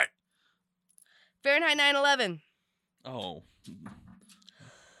 All right. Fahrenheit 9/11. Oh.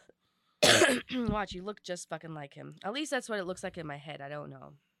 Watch, you look just fucking like him. At least that's what it looks like in my head. I don't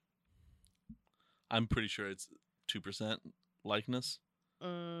know. I'm pretty sure it's 2% likeness.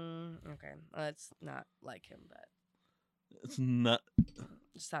 Okay. Well, it's not like him, but It's not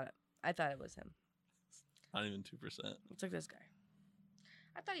just thought it. I thought it was him. not even 2%. It's like this guy.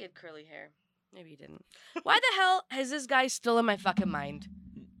 I thought he had curly hair. Maybe he didn't. Why the hell is this guy still in my fucking mind?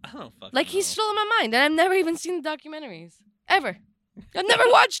 I don't fucking Like he's know. still in my mind, and I've never even seen the documentaries ever. I've never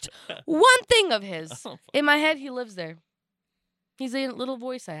watched one thing of I his. don't In my head, he lives there. He's a little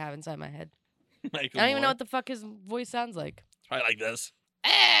voice I have inside my head. I don't even know what the fuck his voice sounds like. Probably like this. Eh!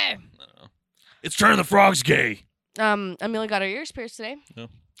 I don't know. It's Turn the Frogs gay. Amelia got her ears pierced today. Yeah.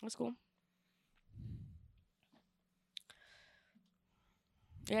 That's cool.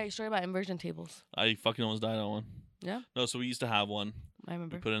 Yeah, your story about inversion tables. I fucking almost died on one. Yeah? No, so we used to have one. I We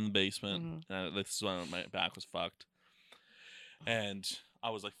remember. put it in the basement. Mhm. And this is when my back was fucked. And I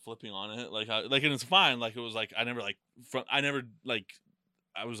was like flipping on it, and it's fine. Like it was like I never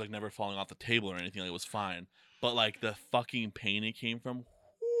I was like never falling off the table or anything. Like it was fine. But like the fucking pain it came from.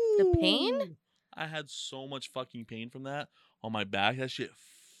 The pain? whoo, I had so much fucking pain from that on my back. That shit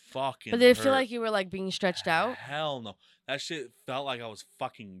fucking. But did it feel hurt. like you were like being stretched out? Hell no. That shit felt like I was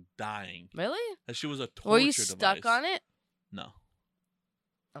fucking dying. Really? That shit was a torture Were you device. stuck on it? No.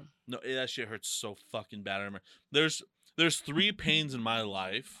 Oh. No, that shit hurts so fucking bad. I remember there's 3 pains in my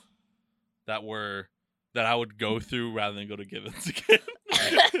life that I would go through rather than go to Givens again.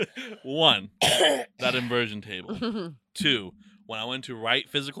 1, that inversion table. 2, when I went to Right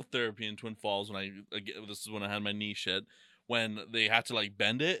Physical Therapy in Twin Falls, this is when I had my knee shed, when they had to like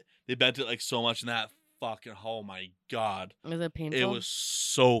bend it, they bent it like so much, and that fucking, oh my god, Was it painful? it was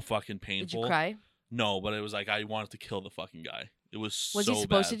so fucking Did painful. you cry? No, but it was like I wanted to kill the fucking guy. It was Was so he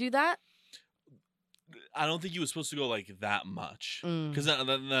supposed bad. to do that? I don't think he was supposed to go like that much. Mm. Because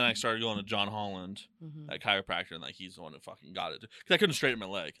then I started going to John Holland, Mhm. that chiropractor, and like he's the one who fucking got it. Because I couldn't straighten my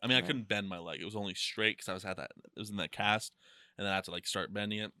leg. I mean, I Right. couldn't bend my leg. It was only straight because it was in that cast, and then I had to like start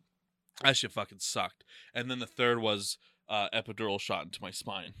bending it. That shit fucking sucked. And then the third was epidural shot into my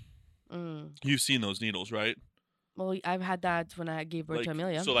spine. Mm. You've seen those needles, right? Well, I've had that when I gave birth Like, to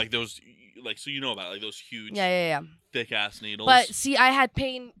Amelia. So like those, like so you know about like those huge, yeah. thick ass needles. But see, I had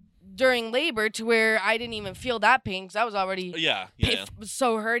pain during labor to where I didn't even feel that pain because I was already Yeah.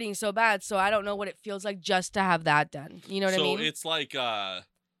 so hurting so bad. So I don't know what it feels like just to have that done. You know what I mean? So it's like,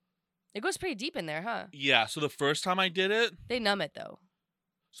 It goes pretty deep in there, huh? yeah. So the first time I did it, They numb it though.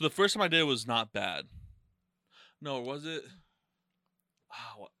 was not bad. No, was it?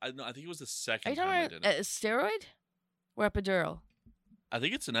 Oh, I think it was the Are second you time I talking did about it. a steroid or epidural? I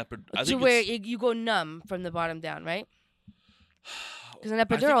think it's an epidural. To where you go numb from the bottom down, right? Because an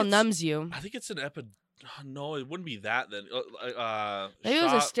epidural numbs you. I think it's an No, it wouldn't be that then. Maybe it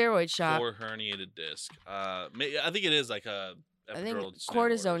was a steroid shot. for herniated disc. I think it is like a epidural. I think steroid or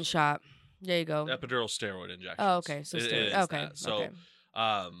cortisone something. shot. There you go. Epidural steroid injection. Oh, okay. So It steroid. is Okay. that. So,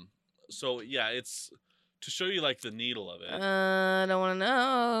 okay. So yeah, it's to show you like the needle of it. I don't want to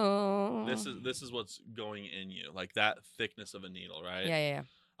know. This is what's going in you, like that thickness of a needle, right? Yeah.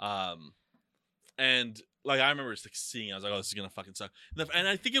 And like I remember just like seeing it, I was like, oh, this is gonna fucking suck. And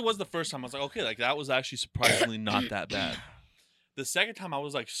I think it was the first time I was like, okay, like that was actually surprisingly not that bad. The second time I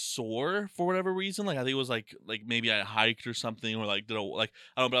was like sore for whatever reason, like I think it was like maybe I hiked or something, or like did a I don't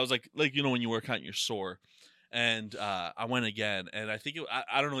know, but I was like you know when you work out and you're sore, and I went again, and I think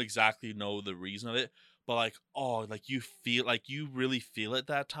I don't know the reason of it, but like like you really feel it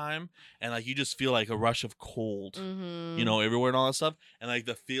that time, and like you just feel like a rush of cold, Mm-hmm. you know, everywhere and all that stuff, and like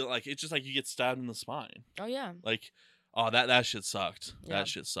the feel like it's just like you get stabbed in the spine, Oh yeah. like that shit sucked. Yeah. That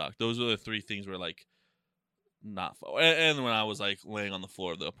shit sucked. Those were the three things where like not fun. And when I was like laying on the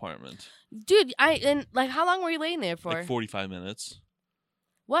floor of the apartment, Dude, and like how long were you laying there for? like 45 minutes.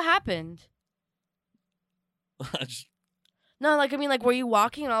 What happened? I just, No, like I mean, like were you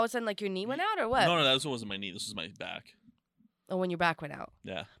walking and all of a sudden like your knee went out or what? no, that wasn't my knee. This was my back. Oh, when your back went out.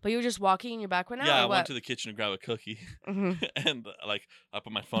 Yeah. But you were just walking and your back went out. Yeah, or I what? went to the kitchen to grab a cookie, Mhm. and like I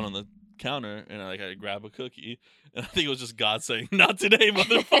put my phone on the counter, and I grab a cookie, and I think it was just God saying, "Not today,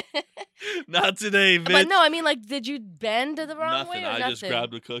 motherfucker, not today, bitch." But no, I mean, like, did you bend the wrong Nothing. way or I nothing? just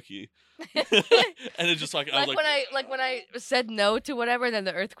grabbed a cookie, and it just like I was like when I said no to whatever, and then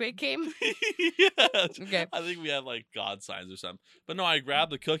the earthquake came. yeah. Okay. I think we had like God signs or something. But no, I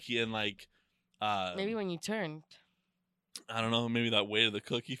grabbed the cookie and like Maybe when you turned. I don't know, maybe that weight of the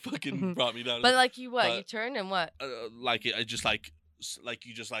cookie fucking brought me down. But like you what? But- You turned and what? Like I just like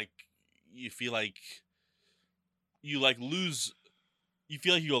you just like you feel like you like lose you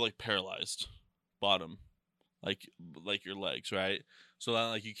feel like you go like paralyzed bottom like your legs, right? So that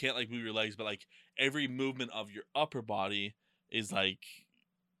like you can't like move your legs, but like every movement of your upper body is like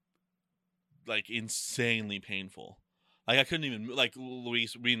insanely painful. Like I couldn't even like me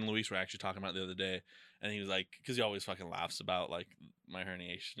and Luis were actually talking about it the other day, and he was like, because he always fucking laughs about like my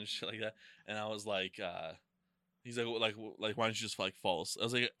herniation and shit like that, and I was like, he's like why don't you just like fall asleep? I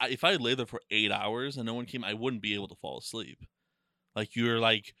was like, if I lay there for 8 hours and no one came, I wouldn't be able to fall asleep. Like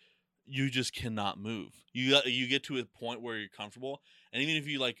you just cannot move. You get to a point where you're comfortable, and even if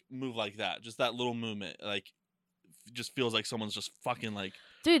you like move like that, just that little movement, like it just feels like someone's just fucking like.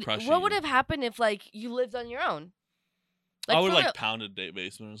 Dude, crushing what would you. have happened if like you lived on your own? Like, I would for like real. pound a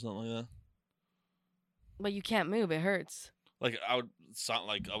basement or something like that. But you can't move. It hurts. Like I would sound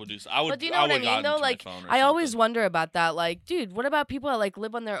like I would do. I would. But do you know what I would mean, gotten though? to my Like, phone or I always something. wonder about that. Like, dude, what about people that like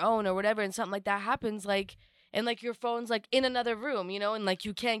live on their own or whatever, and something like that happens, like, and like your phone's like in another room, you know, and like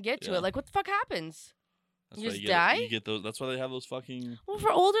you can't get to Yeah. it. Like, what the fuck happens? That's you why just get, die? You get those. That's why they have those fucking. Well,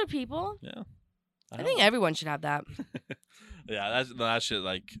 for older people, Yeah. I think everyone should have that. Yeah, that shit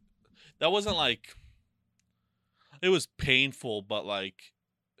like, that wasn't like. It was painful, but like,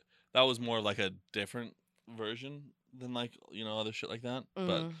 that was more like a different version than like other shit like that. But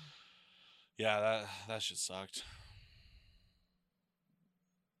Mhm. yeah, that shit sucked.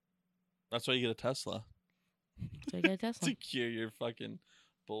 That's why you get a Tesla. So you get a Tesla. To cure your fucking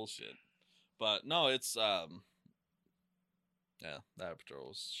bullshit. But no, it's yeah, that patrol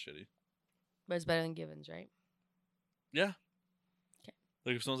was shitty. But it's better than Givens, right? Yeah. 'Kay.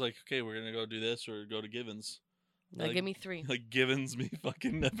 Like if someone's like, okay, we're gonna go do this or go to Givens. Now Like- give me 3. Like Givens me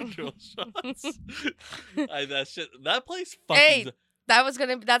fucking Epidural shots. That shit, that place fucking. Hey! That's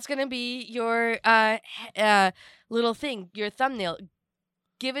gonna be your little thing, your thumbnail.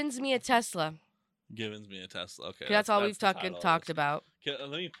 Givens me a Tesla. Givens me a Tesla. Okay, 'Cause that's all we've the title of talked this. about. Let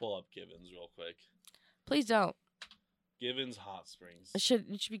me pull up Givens real quick. Please don't. Givens Hot Springs. It should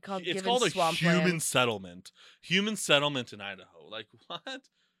be called It's Givens called a Swampland. human settlement. Human settlement in Idaho. Like what?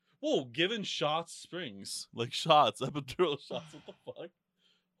 Whoa, Givens Shots Springs. Like shots, epidural shots. What the fuck?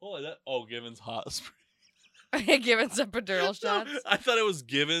 Holy that. Oh, Givens Hot Springs. Givens epidural shots. I thought it was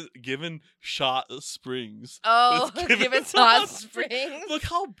given Shot Springs. Oh, It's Givens Hot Springs. Look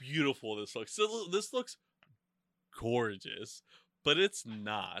how beautiful this looks. So this looks gorgeous. but it's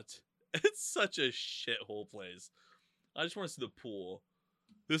not. It's such a shithole place. I just want to see the pool.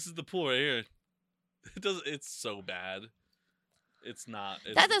 This is the pool right here. It's so bad. It's not.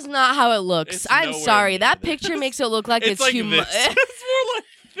 That is not how it looks. it's I'm nowhere sorry. near That this. picture makes it look like it's like humongous. this. It's more like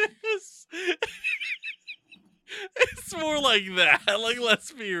this. It's more like that. Like,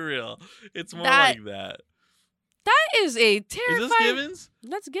 let's be real. It's more like that. That is a Is terrifying. this Givens?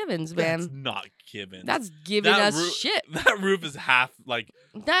 That's Givens, man. That's not Givens. That's giving us shit. That roof is half like.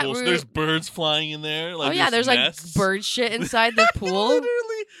 That full, roof. there's birds flying in there. Like, Oh yeah, there's nests. like bird shit inside the pool.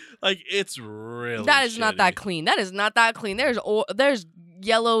 Literally, like it's really. That is not that shitty. clean. That is not that clean. There's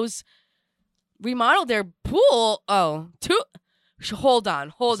yellows remodeled their pool. Hold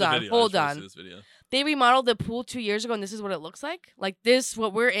on. This is this video. They remodeled the pool 2 years ago, and this is what it looks like. Like this,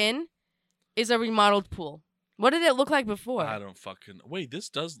 what we're in, is a remodeled pool. What did it look like before? I don't fucking wait. This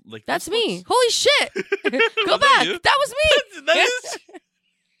does like. That's this me. looks- Holy shit! Go Was that back. you? That was me. That is.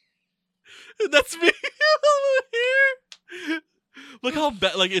 That's me over here. Look how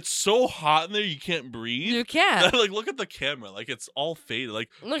bad. Like it's so hot in there, you can't breathe. You can't. Like look at the camera. Like it's all faded. Like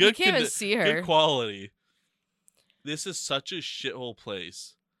Look, good you can't even condi- see her. good quality. This is such a shithole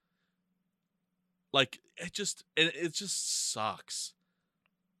place. Like it just sucks.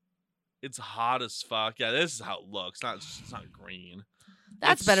 It's hot as fuck. Yeah, this is how it looks. It's not green.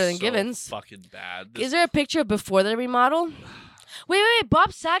 That's It's better than so Givens. Fucking bad. Is there a picture before the remodel? Wait.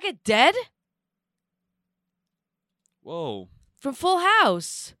 Bob Saget dead? Whoa, From Full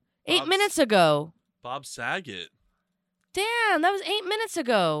House. 8 Bob's- minutes ago. Bob Saget. Damn, that was 8 minutes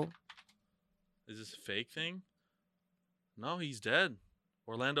ago. Is this a fake thing? No, he's dead.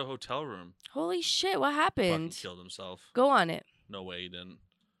 Orlando hotel room. Holy shit, what Fucking happened? killed himself. Go on it. No way he didn't.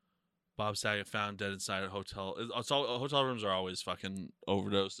 Bob Saget found dead inside a hotel. Hotel rooms are always fucking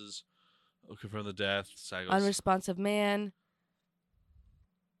overdoses. Confirm the death. Saget was- Unresponsive man.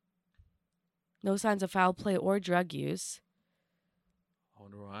 No signs of foul play or drug use. I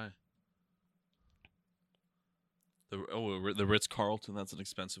wonder why. The Ritz Carlton. That's an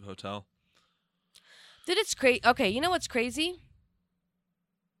expensive hotel. Dude, it's crazy. Okay, you know what's crazy?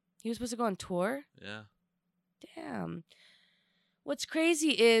 He was supposed to go on tour. Yeah. Damn. What's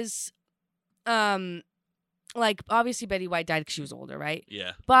crazy is, like obviously Betty White died because she was older, right?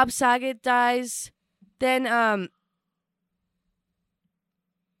 Yeah. Bob Saget dies. Then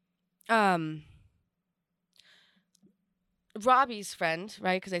Robbie's friend,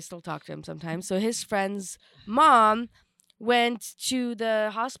 right? Because I still talk to him sometimes. So his friend's mom went to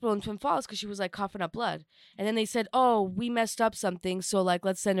the hospital in Twin Falls because she was like coughing up blood, and then they said, "Oh, we messed up something, so like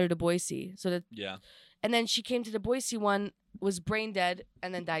let's send her to Boise." So that, Yeah. and then she came to the Boise one, was brain dead,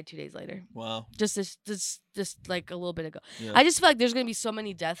 and then died 2 days later. Wow. Just like a little bit ago. Yeah. I just feel like there's gonna be so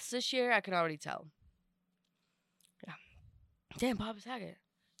many deaths this year. I can already tell. Yeah. Damn, Bob Saget.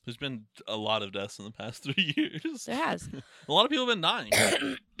 There's been a lot of deaths in the past 3 years. There has. A lot of people have been dying.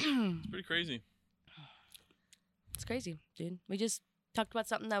 It's pretty crazy. It's crazy, dude. We just talked about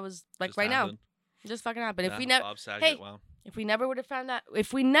something that was like Just right happened. now. It just fucking happened. Yeah, If we never, Bob Saget, hey, wow. if we never would have found that,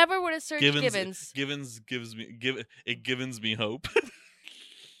 if we never would have searched Givens, Givens gives me hope.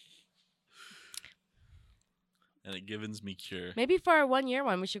 And it givens me cure. maybe for our 1 year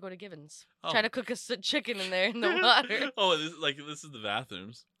one, we should go to Givens. Oh. Try to cook us a chicken in there in the water. Oh, this is the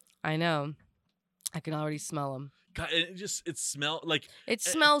bathrooms. I know. I can already smell them. God, it smells like It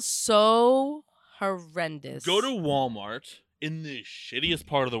smells so horrendous. go to Walmart in the shittiest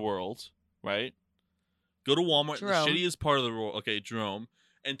part of the world, right? Go to Walmart, Jerome. the shittiest part of the world. Okay, Jerome,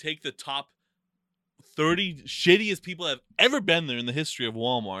 and take the top 30 shittiest people that have ever been there in the history of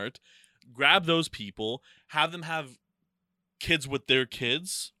Walmart. Grab those people, have them have kids with their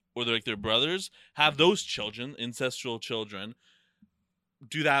kids or their brothers, have those children, ancestral children.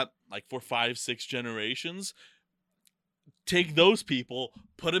 Do that like for 5-6 generations. Take those people,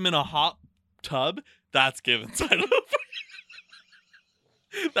 put them in a hot tub. That's Givens. I don't know.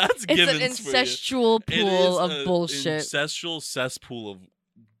 That's It's an Givens for you. ancestral It pool is of a bullshit. Ancestral cesspool of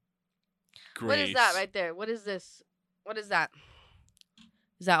grace. What is that right there? What is this? What is that?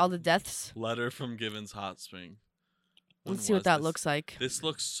 Is that all the deaths? Letter from Givens Hot Spring. When Let's see what was that this? looks like. This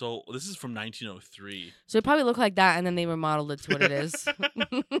looks so. This is from 1903. So it probably looked like that, and then they remodeled it to what it is.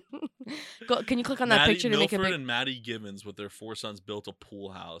 Can you click on that Maddie, picture to make it Milford big? and Maddie Givens, with their 4 sons, built a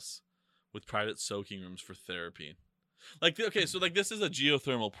pool house with private soaking rooms for therapy. Like, okay, so like this is a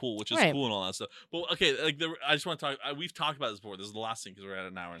geothermal pool, which is Right. cool and all that stuff. But okay, like I just want to talk. We've talked about this before. This is the last thing because we're at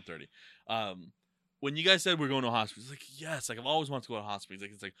an hour and 30. When you guys said we're going to a hot springs, like yes, like I've always wanted to go to hot springs.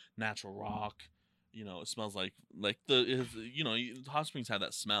 Like it's like natural rock. You know, it smells like hot springs have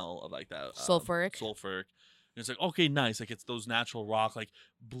that smell of like that Sulfuric. Sulfuric. it's like, okay, nice. Like it's those natural rock, like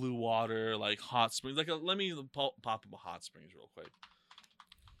blue water, like hot springs. Like let me pop up a hot springs real quick.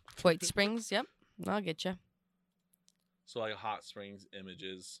 White Springs. Yep, I'll get you. So like hot springs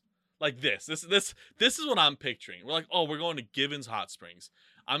images, like this is what I'm picturing. We're like, oh, we're going to Givens Hot Springs.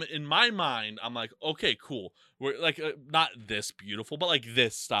 I'm in my mind. I'm like, okay, cool. We're like not this beautiful, but like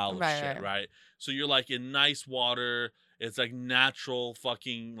this style of shit, right? So you're like in nice water. It's like natural,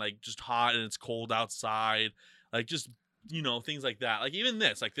 fucking like just hot, and it's cold outside. Like just things like that. Like even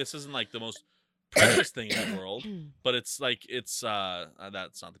this, like this isn't like the most precious thing in the world, but it's like that's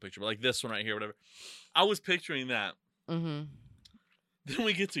not the picture, but like this one right here, whatever. I was picturing that. Mm-hmm. Then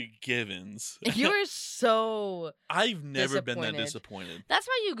we get to Givens. You're so. I've never been that disappointed. That's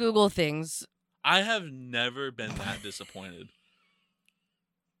why you Google things. I have never been that disappointed.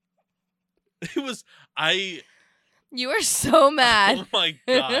 It was You were so mad. Oh my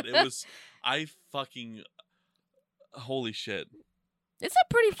god! It was. Holy shit! It's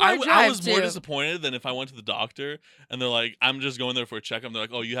a pretty far drive. I was more disappointed than if I went to the doctor and they're like, "I'm just going there for a checkup." They're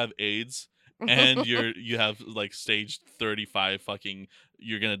like, "Oh, you have AIDS." And you have like stage 35 fucking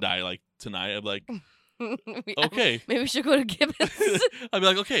you're gonna die like tonight. I'm like, okay, maybe we should go to Givens. I'd be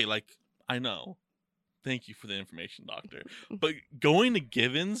like, okay, like I know, thank you for the information, doctor, but going to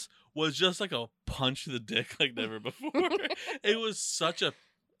Givens was just like a punch to the dick like never before. It was such a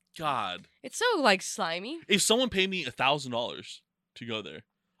god. It's so like slimy. If someone paid me $1,000 to go there,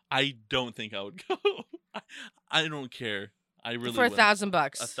 I don't think I would go. I don't care. I really for $1,000.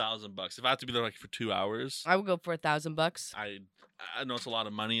 $1,000. If I have to be there like for 2 hours, I would go for $1,000. I know it's a lot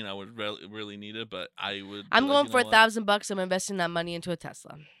of money and I would really need it, but I would. I'm going for $1,000. I'm investing that money into a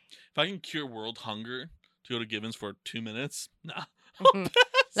Tesla. If I can cure world hunger to go to Givens for 2 minutes, nah.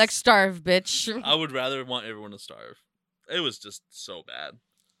 Like starve, bitch. I would rather want everyone to starve. It was just so bad.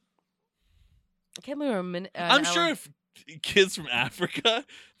 I can't believe we're a minute. I'm sure if kids from Africa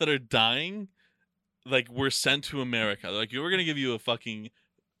that are dying, like were sent to America, like we're gonna give you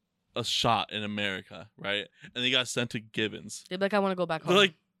a shot in America, right? And they got sent to Givens. They'd be like, I want to go back home. They're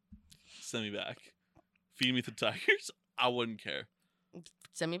like, send me back. Feed me to tigers. I wouldn't care.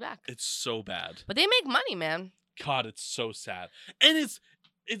 Send me back. It's so bad. But they make money, man. God, it's so sad. And it's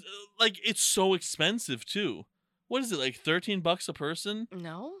so expensive too. What is it, like $13 a person?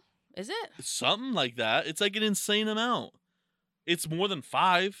 No. Is it? Something like that. It's like an insane amount. It's more than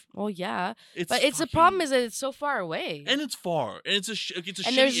 5. Well, yeah. But the problem is that it's so far away. And it's far. And it's a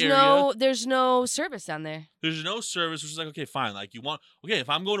shitty area. There's no service down there. There's no service, which is like, okay, fine. Like if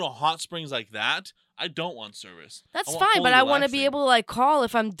I'm going to a hot springs like that, I don't want service. That's fine, but I want to be able to like call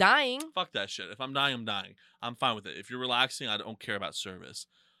if I'm dying. Fuck that shit. If I'm dying, I'm dying. I'm fine with it. If you're relaxing, I don't care about service.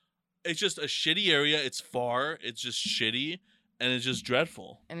 It's just a shitty area. It's far. It's just shitty. And it's just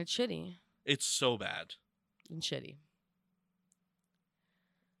dreadful. And it's shitty. It's so bad. And shitty.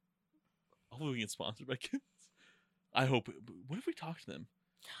 Hopefully we get sponsored by kids. I hope. What if we talk to them?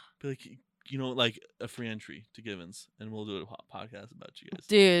 Be like, like a free entry to Givens, and we'll do a podcast about you guys.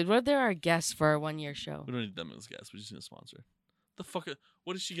 Dude, what if they're our guests for our 1-year show? We don't need them as guests. We're just gonna sponsor. The fuck?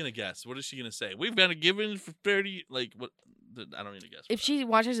 What is she gonna guess? What is she gonna say? We've got a Givens for 30. Like what? I don't need to guess. If she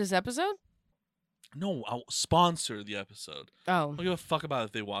watches this episode. No, I'll sponsor the episode. Oh. I don't give a fuck about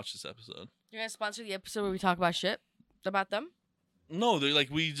if they watch this episode. You're going to sponsor the episode where we talk about shit about them? No, they're like,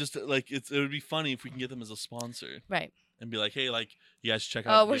 we just, like, it would be funny if we can get them as a sponsor. Right. And be like, hey, like, you guys check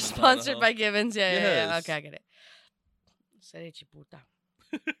out. Oh, we're sponsored by Givens. Yeah. Okay, I get it.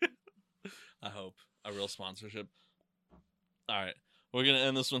 I hope. A real sponsorship. All right. We're going to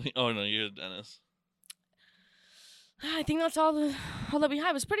end this one. Oh, no, you're Dennis. I think that's all that we have.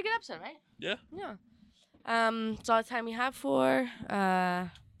 It was a pretty good episode, right? Yeah. Yeah. That's all the time we have for.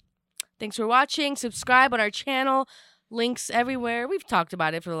 Thanks for watching. Subscribe on our channel. Links everywhere. We've talked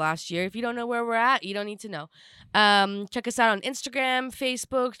about it for the last year. If you don't know where we're at, you don't need to know. Check us out on Instagram,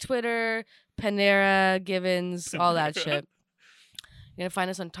 Facebook, Twitter, Panera, Givens, all that shit. You're going to find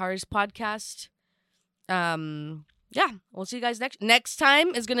us on Tars Podcast. Yeah, we'll see you guys next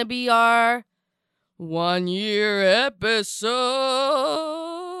time is going to be our 1-year episode.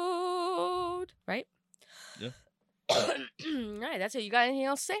 Right? Yeah. All right, that's it. You got anything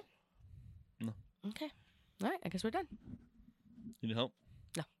else to say? No. Okay. All right, I guess we're done. You need help?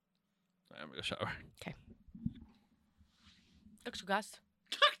 No. All right, I'm going to go shower. Okay. Dr. Gast.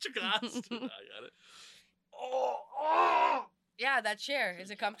 Dr. Gast. I got it. Oh. Yeah, that chair.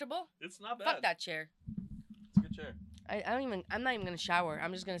 Is it comfortable? It's not bad. Fuck that chair. It's a good chair. I'm not even going to shower.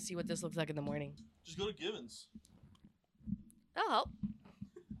 I'm just going to see what this looks like in the morning. Just go to Givens. That'll help.